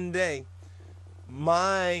says, kende,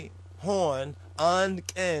 my horn, an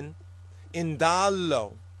ken,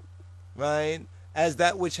 indalo, right? As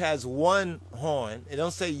that which has one horn. It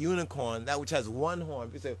don't say unicorn, that which has one horn.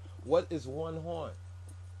 People say, what is one horn?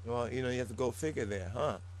 Well, you have to go figure there,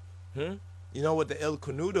 huh? You know what the El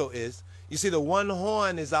Conudo is? You see, the one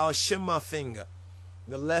horn is our Shema finger,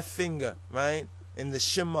 the left finger, right? In the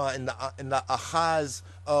Shema, in the Ahaz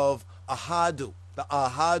of Ahadu, the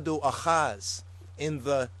Ahadu Ahaz, in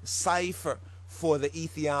the cipher for the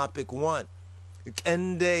Ethiopic one.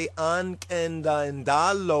 Kende an kenda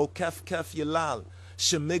indalo kef yilal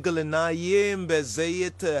shemigalinayim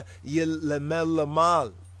bezayit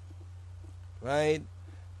yilemelamal. Right?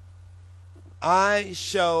 I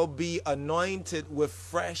shall be anointed with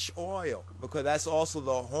fresh oil, because that's also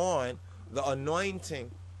the horn, the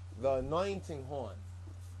anointing horn.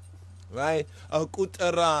 Right?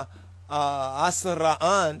 Kutara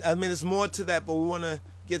asara'an. I mean, there's more to that, but we want to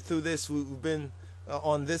get through this. We've been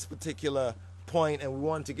on this particular point, and we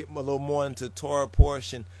want to get a little more into Torah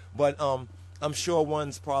portion. But I'm sure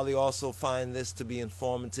ones probably also find this to be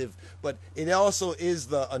informative. But it also is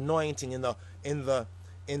the anointing in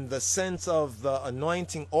the sense of the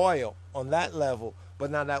anointing oil on that level.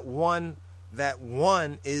 But now that one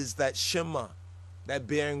is that Shema, that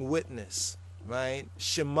bearing witness, right?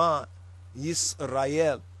 Shema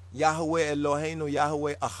Yisrael, Yahweh Eloheinu,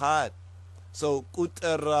 Yahweh Ahad. So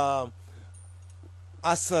Kuter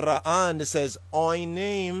Asra'an, it says,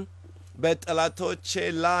 Oinim bet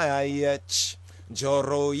elatoche layach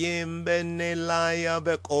joroyim benelaya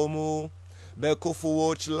bekomu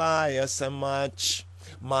bekufuoch laya semach.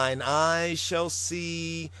 Mine eyes shall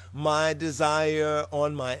see my desire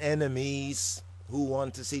on my enemies who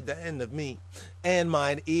want to see the end of me, and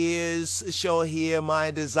mine ears shall hear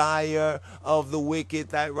my desire of the wicked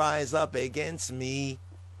that rise up against me.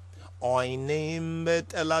 Oinim bet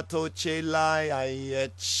elatoche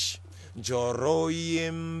layach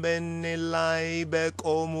joroyim benelai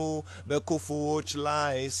bekomu bekufuoch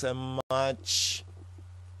laya semach.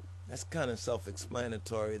 That's kind of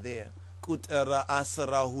self-explanatory there. Kutera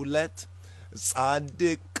asra hulet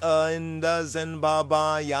tzadika inda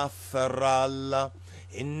zenbaba yaferala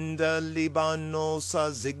inda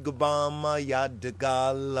libanosa zigbama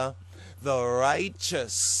yadgala. The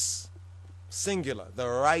righteous, singular, the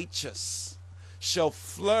righteous shall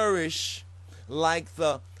flourish like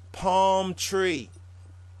the palm tree.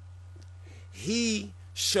 He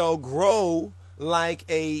shall grow like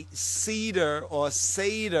a cedar or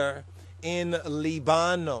cedar in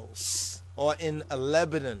Libanos or in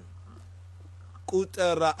Lebanon.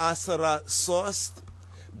 Kutera asra sost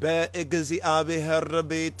be igzi abi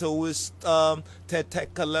herbe tawist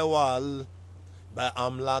tetekalewal be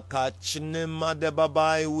amlakachnima de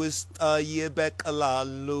babai wist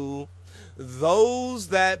yebekalalu. Those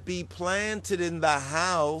that be planted in the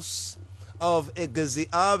house of igzi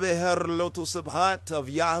abi herlotu subhat of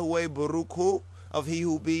Yahweh Baruchu, of He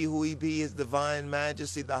who be, who He be, His divine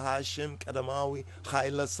majesty, the Hashim Kadamawi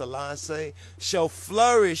Haile Selassie, shall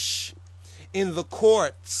flourish in the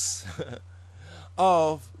courts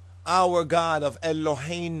of our God, of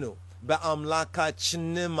Eloheinu, Be'amlaka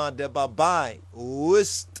Chnima de Babai,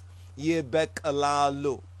 Wist Yebek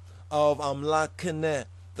Alalu. of Amlakene,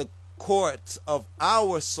 the court of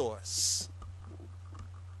our source.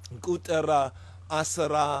 Gutera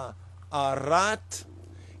Asara Arat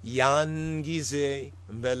Yan Gize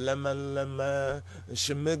Belemeleme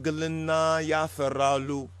Shemiglina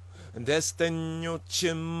Yaferalu Destenyo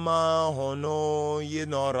Chima Hono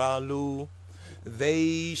Yinoralu.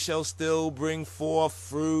 They shall still bring forth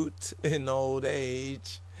fruit in old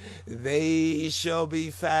age. They shall be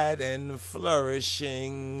fat and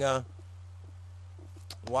flourishing.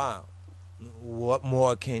 Wow. What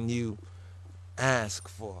more can you ask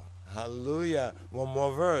for? Hallelujah. One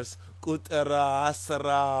more verse. Kutera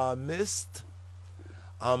asra mist.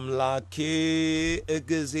 Amlaki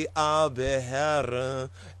igzi abeher.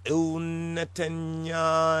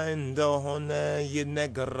 Unetenya indohone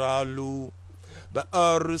yinegralu.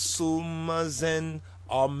 Ba'arsumazen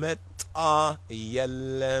ameta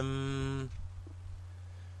yelem.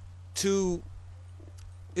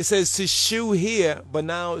 It says to shoe here, but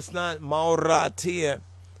now it's not maurat here,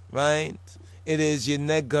 right? It is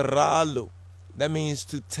yenegralu. That means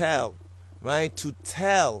to tell, right? To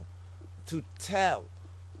tell them, to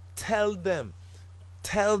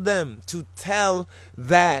tell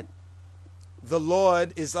that the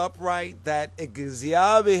Lord is upright, that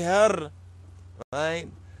Egziabiher, right?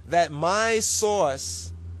 That my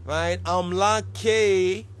source, right?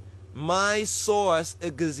 Amlake, my source,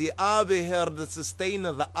 Egziabiher, the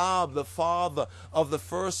sustainer, the Ab, the father of the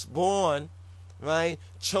firstborn, right?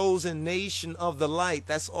 Chosen nation of the light.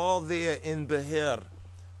 That's all there in Behir.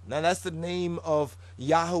 Now that's the name of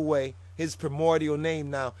Yahweh, his primordial name.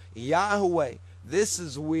 Now Yahweh, this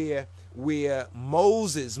is where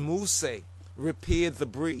Moses, Muse, repaired the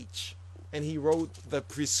breach, and he wrote the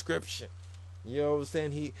prescription. You know what I'm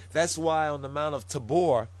saying? That's why on the Mount of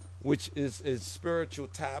Tabor, which is spiritual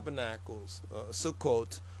tabernacles,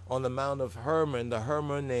 Sukkot, on the Mount of Hermon, the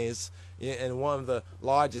Hermones, and one of the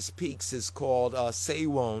largest peaks is called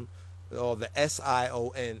Sewon, or the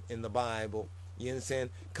Sion in the Bible. You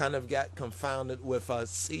understand? Kind of got confounded with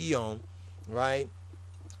Sion, right?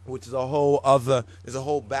 Which is a whole other. There's a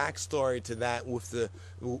whole backstory to that with the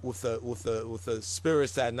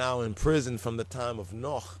spirits that are now in prison from the time of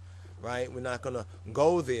Noach, right? We're not gonna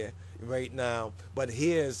go there right now, but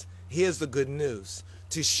here's the good news: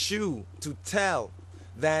 to tell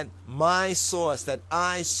that my source, that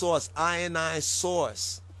I source,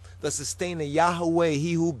 the sustainer Yahweh,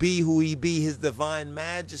 he who he be, his divine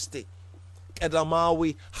majesty,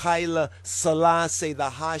 Kedamawi Haile Selassie, the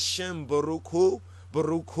Hashem Baruch Hu,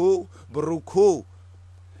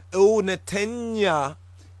 Netanya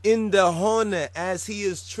in the Hone, as he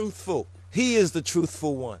is truthful. He is the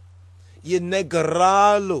truthful one.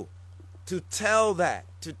 Yenegralu, to tell that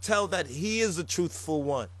he is the truthful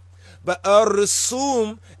one. But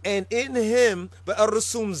Arasum, and in him, but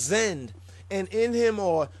Arasum Zend, and in him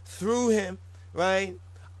or through him, right?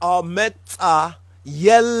 Ameta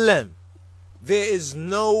Yelem. There is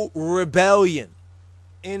no rebellion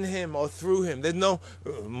in him or through him. There's no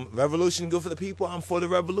revolution good for the people. I'm for the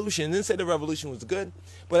revolution. Didn't say the revolution was good,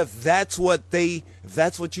 but if that's what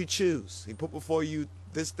you choose, he put before you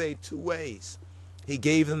this day 2 ways. He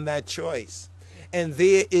gave them that choice, and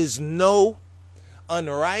there is no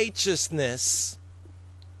unrighteousness,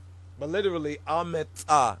 but literally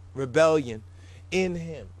ameta, rebellion, in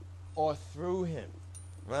him or through him,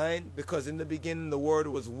 right? Because in the beginning the word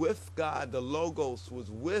was with God, the logos was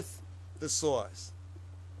with the source,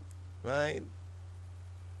 right?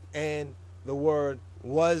 And the word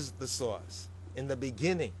was the source in the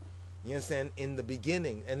beginning. You understand? In the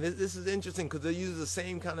beginning. And this is interesting because they use the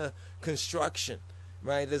same kind of construction,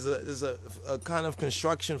 right? There's a kind of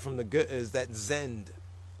construction from the good, is that zend,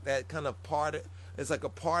 that kind of it's like a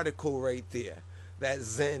particle right there, that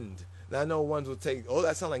zend. Now I know ones will take, oh,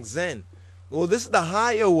 that sounds like zen. Well, this is the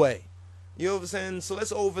higher way. You know what I'm saying? So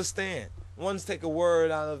let's overstand. Ones take a word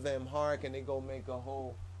out of the Amharic and they go make a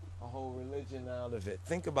whole religion out of it.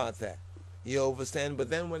 Think about that. You understand? But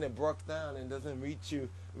then when it broke down and doesn't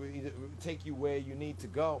take you where you need to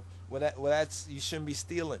go, that's you shouldn't be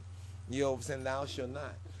stealing. You know what I'm saying? Thou shalt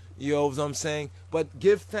not. You know what I'm saying? But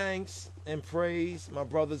give thanks and praise, my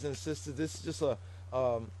brothers and sisters. This is just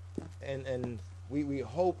and we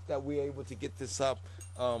hope that we're able to get this up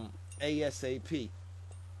ASAP.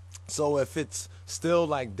 So if it's still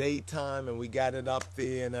like daytime and we got it up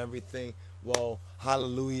there and everything, well,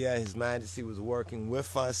 hallelujah, His Majesty was working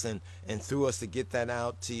with us and through us to get that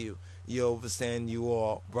out to you. You understand, you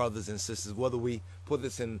all, brothers and sisters, whether we put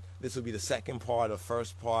this in, this will be the second part or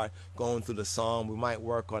first part, going through the psalm, we might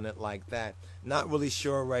work on it like that. Not really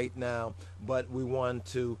sure right now, but we want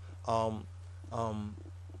to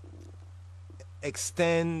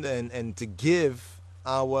extend and to give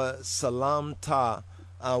our salam ta,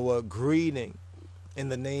 our greeting, in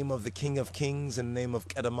the name of the King of Kings, in the name of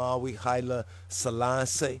Kedamawi Haile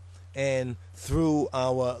Selassie, and through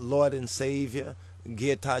our Lord and Savior,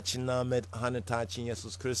 Gietachin Named Hanatachin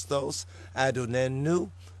Jesus Christos, Adonenu,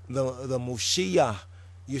 the Moshiach,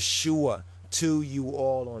 Yeshua, to you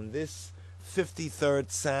all on this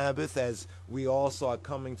 53rd Sabbath, as we also are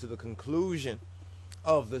coming to the conclusion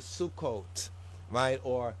of the Sukkot, right,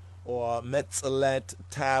 or Metzelet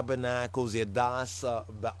Tabernacles Yadasa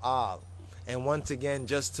Baal. And once again,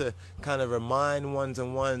 just to kind of remind ones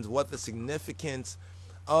and ones what the significance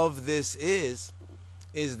of this is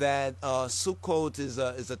that Sukkot is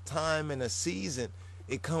a time and a season.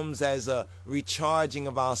 It comes as a recharging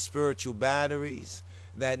of our spiritual batteries,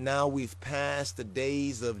 that now we've passed the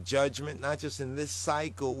days of judgment, not just in this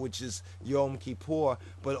cycle, which is Yom Kippur,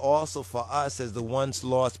 but also for us as the once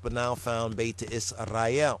lost but now found Beta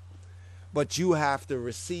Israel. But you have to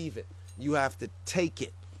receive it. You have to take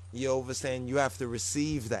it. You understand? You have to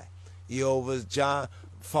receive that. Jah,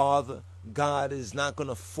 Father, God is not going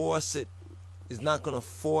to force it. Is not going to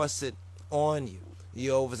force it on you.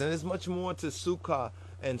 You understand? There's much more to Sukkah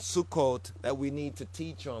and Sukkot that we need to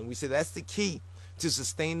teach on. We say that's the key to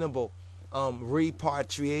sustainable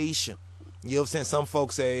repatriation. You understand? Some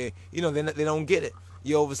folks say, they don't get it.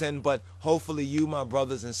 You understand? But hopefully you, my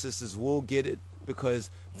brothers and sisters, will get it, because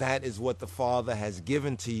that is what the Father has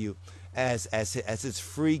given to you as his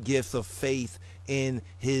free gift of faith in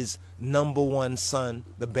his number one Son,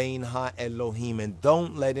 the Bein Ha Elohim. And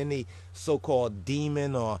don't let any so-called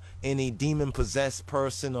demon or any demon-possessed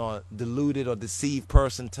person or deluded or deceived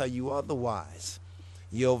person tell you otherwise.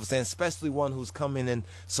 You understand? Especially one who's coming in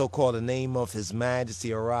so-called the name of His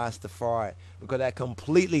Majesty or Rastafari, because that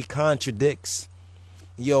completely contradicts,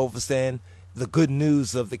 you understand, the good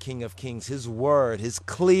news of the King of Kings, his word, his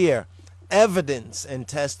clear evidence and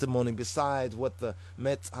testimony, besides what the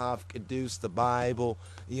Metzav Kedus, the Bible,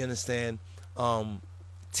 you understand,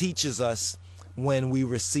 teaches us when we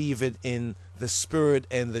receive it in the spirit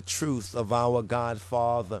and the truth of our God,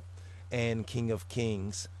 Father, and King of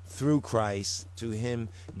Kings, through Christ. To him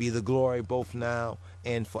be the glory both now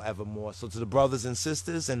and forevermore. So to the brothers and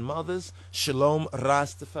sisters and mothers, Shalom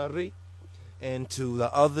Rastafari, and to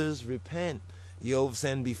the others, repent. You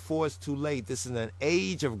understand, before it's too late. This is an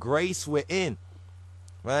age of grace we're in,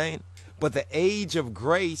 right? But the age of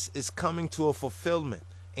grace is coming to a fulfillment.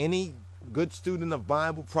 Any good student of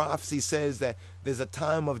Bible prophecy says that there's a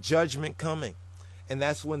time of judgment coming. And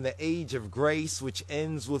that's when the age of grace, which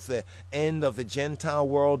ends with the end of the Gentile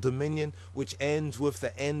world dominion, which ends with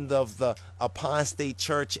the end of the apostate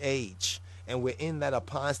church age. And we're in that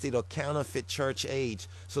apostate or counterfeit church age.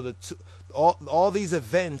 So all these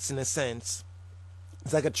events, in a sense,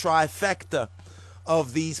 it's like a trifecta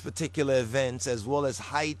of these particular events, as well as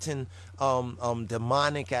heightened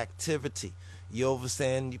demonic activity. You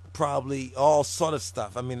understand? Probably all sort of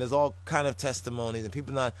stuff. I mean, there's all kind of testimonies and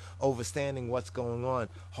people not understanding what's going on.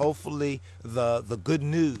 Hopefully, the good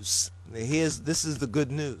news. This is the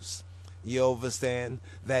good news. You understand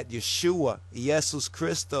that Yeshua, Jesus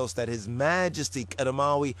Christos, that His Majesty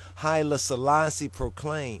Kedamawi Haile Selassie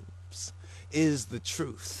proclaims, is the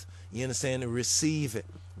truth. You understand? And receive it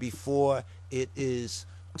before it is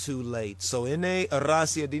too late. So, Ine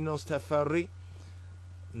Arasi Adinos Tefari,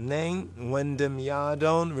 Neng Wendim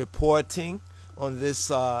Yadon, reporting on this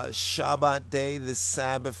Shabbat day, this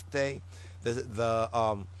Sabbath day,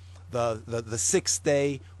 the sixth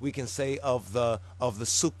day, we can say, of the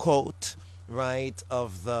Sukkot, right,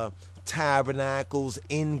 of the tabernacles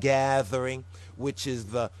in gathering, which is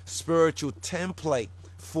the spiritual template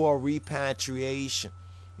for repatriation.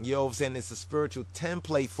 You know what I'm saying? It's a spiritual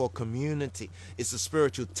template for community. It's a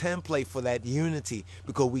spiritual template for that unity,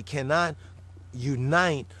 because we cannot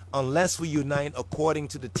unite unless we unite according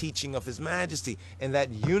to the teaching of His Majesty. And that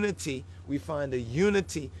unity, we find the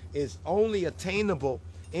unity is only attainable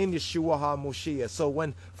in Yeshua HaMoshiach. So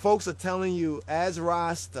when folks are telling you as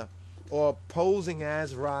Rasta, or posing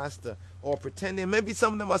as Rasta, or pretending, maybe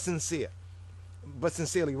some of them are sincere, but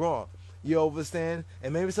sincerely wrong. You understand?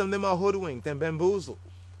 And maybe some of them are hoodwinked and bamboozled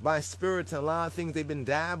by spirits and a lot of things they've been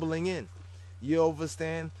dabbling in. You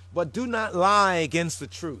understand? But do not lie against the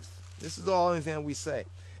truth. This is the only thing we say.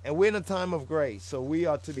 And we're in a time of grace, so we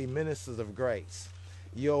are to be ministers of grace.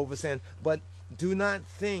 You understand? But do not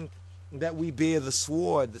think that we bear the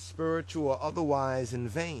sword, the spiritual or otherwise, in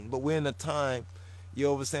vain. But we're in a time,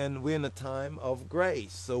 you understand, we're in a time of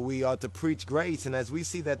grace. So we are to preach grace. And as we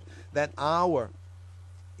see that hour,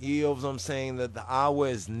 you know what I'm saying, that the hour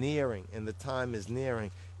is nearing and the time is nearing,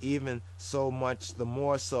 even so much the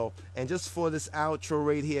more so. And just for this outro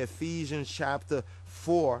right here, Ephesians chapter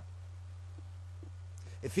 4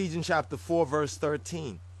 verse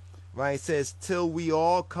 13, right? It says, till we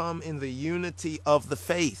all come in the unity of the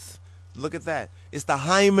faith. Look at that. It's the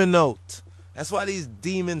hymenot. That's why these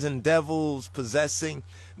demons and devils possessing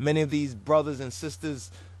many of these brothers and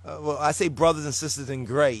sisters, well, I say brothers and sisters in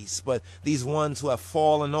grace, but these ones who have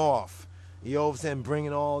fallen off, you know what I'm saying,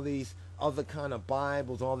 bringing all these other kind of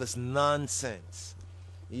Bibles, all this nonsense,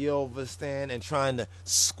 you understand, and trying to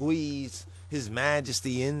squeeze His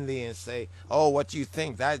Majesty in there and say, oh, what do you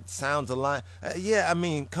think? That sounds a lot. Yeah, I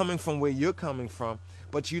mean, coming from where you're coming from,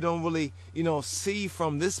 but you don't really, see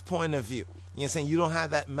from this point of view. You know what I'm saying? You don't have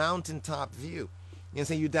that mountaintop view. You know what I'm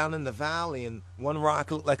saying? You're down in the valley and one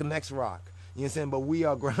rock look like the next rock. You know what I'm saying? But we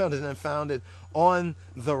are grounded and founded on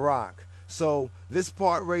the rock. So this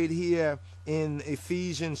part right here in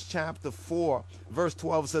Ephesians chapter 4, verse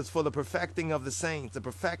 12 says, for the perfecting of the saints, the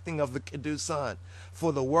perfecting of the Kedusan,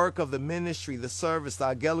 for the work of the ministry, the service,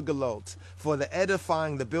 the agelgalot, for the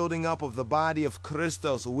edifying, the building up of the body of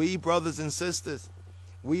Christos. We, brothers and sisters,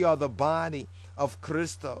 we are the body of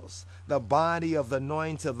Christos, the body of the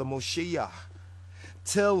anointed, of the Moshiach,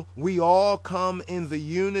 till we all come in the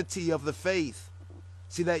unity of the faith.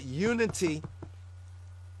 See, that unity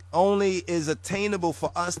only is attainable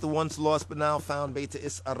for us, the once lost but now found, Beta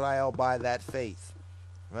Israel, by that faith,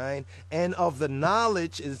 right? And of the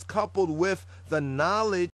knowledge is coupled with the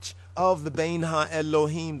knowledge of the Bein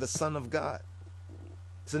Ha-Elohim, the Son of God.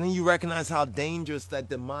 So then you recognize how dangerous that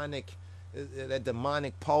demonic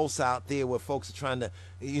pulse out there, where folks are trying to,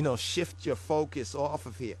 shift your focus off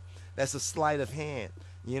of here. That's a sleight of hand.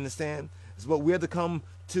 You understand? It's what we're to come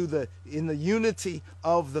to in the unity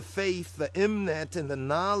of the faith, the imnet, and the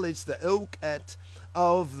knowledge, the ilket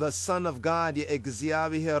of the Son of God,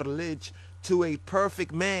 to a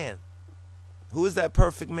perfect man. Who is that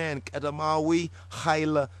perfect man? Kadamawi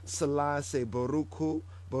Haile Selassie, Baruchu,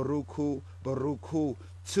 Baruchu, Baruchu,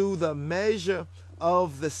 to the measure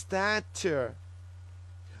of the stature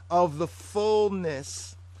of the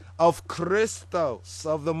fullness of Christos,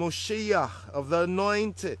 of the Moshiach, of the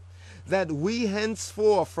anointed, that we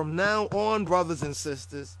henceforth, from now on, brothers and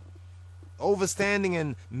sisters, overstanding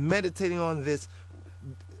and meditating on this,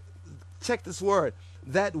 check this word,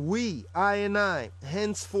 that we, I and I,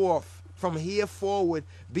 henceforth, from here forward,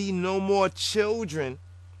 be no more children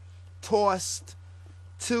tossed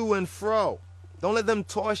to and fro. Don't let them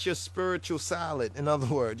toss your spiritual salad, in other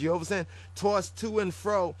words. You understand? Tossed to and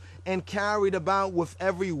fro and carried about with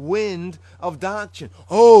every wind of doctrine.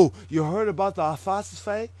 Oh, you heard about the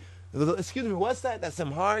Falashas? Excuse me, what's that? That's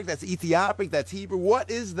Amharic, that's Ethiopic, that's Hebrew. What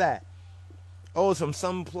is that? Oh, it's from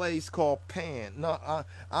some place called Pan. No,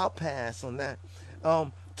 I'll pass on that.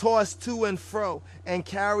 Tossed to and fro and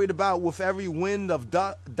carried about with every wind of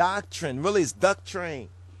doctrine. Really, it's doctrine,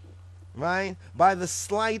 right? By the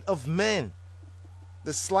sleight of men.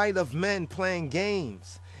 The sleight of men playing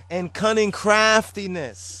games and cunning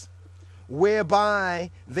craftiness, whereby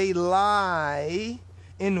they lie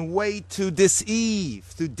in wait to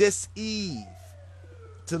deceive, to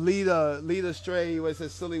lead astray, where it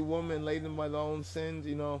says, silly woman laden by their own sins,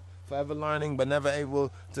 forever learning but never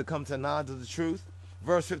able to come to knowledge of the truth.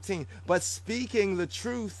 Verse 15, but speaking the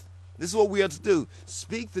truth, this is what we are to do,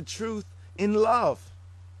 speak the truth in love,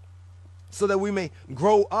 so that we may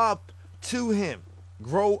grow up to Him.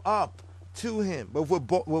 Grow up to Him. But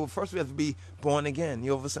first we have to be born again.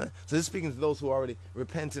 You understand? So this is speaking to those who are already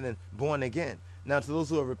repentant and born again. Now, to those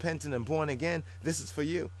who are repentant and born again, this is for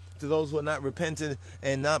you. To those who are not repentant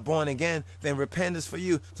and not born again, then repent is for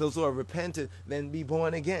you. To those who are repentant, then be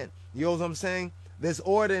born again. You know what I'm saying? There's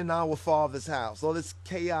order in our Father's house. All this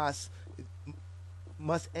chaos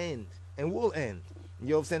must end and will end. You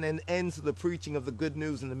know what I'm saying? And ends the preaching of the good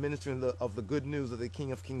news and the ministering of the good news of the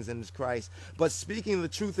King of Kings and His Christ. But speaking the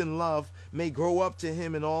truth in love may grow up to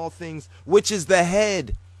Him in all things, which is the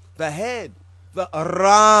head, the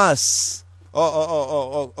Ras.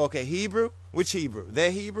 Okay, Hebrew? Which Hebrew? Their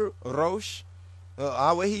Hebrew? Rosh?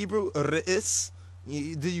 Our Hebrew? Re'is?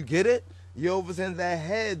 Do you get it? You know what I'm saying? The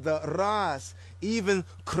head, the Ras, even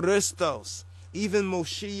Christos, even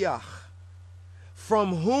Moshiach,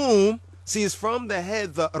 from whom, see, it's from the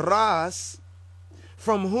head, the Ras,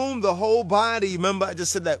 from whom the whole body, remember I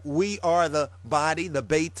just said that we are the body, the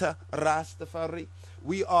Beta Rastafari.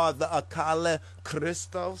 We are the Akale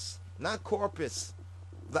Christos, not corpus,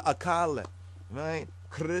 the Akale, right?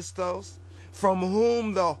 Christos, from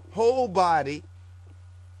whom the whole body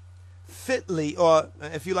fitly, or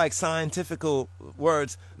if you like scientific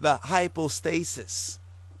words, the hypostasis.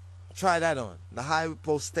 Try that on. The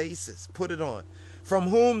hypostasis. Put it on. from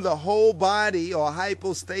whom the whole body or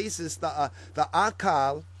hypostasis, the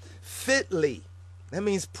akal, fitly, that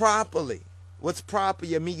means properly. What's proper?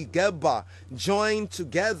 Yamigeba, joined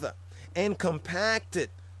together and compacted.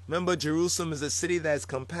 Remember, Jerusalem is a city that's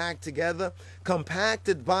compact together,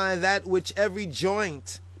 compacted by that which every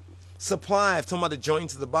joint supply. I'm talking about the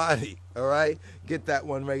joints of the body, all right? Get that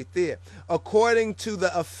one right there. According to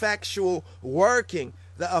the effectual working,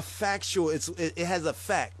 the effectual, it has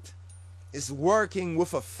effect. It's working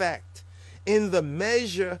with effect in the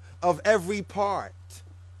measure of every part.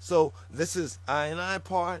 So this is I and I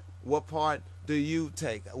part. What part do you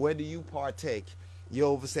take? Where do you partake?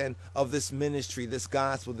 You understand, of this ministry, this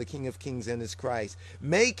gospel, the King of Kings and his Christ.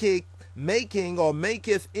 Making or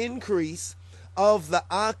maketh increase of the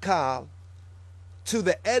akal to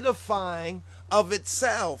the edifying of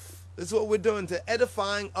itself. This is what we're doing, to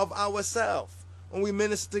edifying of ourselves. When we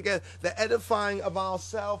minister together, the edifying of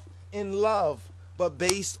ourselves in love, but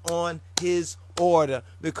based on his order,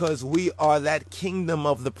 because we are that kingdom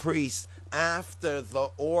of the priest after the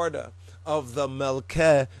order of the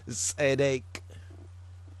Melchizedek.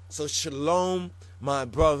 So shalom, my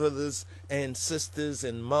brothers and sisters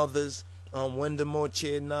and mothers, Wendim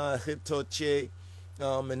na hitoche,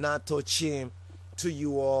 menatoche, to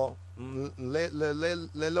you all.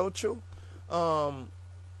 Lelochu,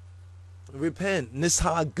 repent,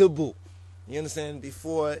 nisha gubu. You understand?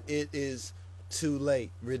 Before it is too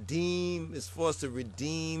late. Redeem is for us to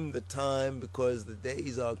redeem the time, because the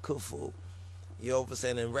days are kufu. You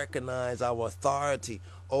understand? And recognize our authority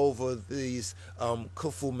over these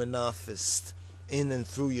kufu manafist in and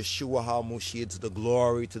through Yeshua HaMashiach, to the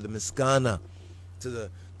glory, to the miskana, to the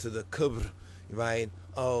kubr, right,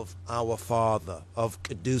 of our Father, of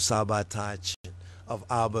Kedus Abatach, of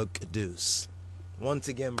Abba Kedus. Once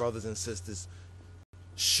again, brothers and sisters,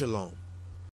 shalom.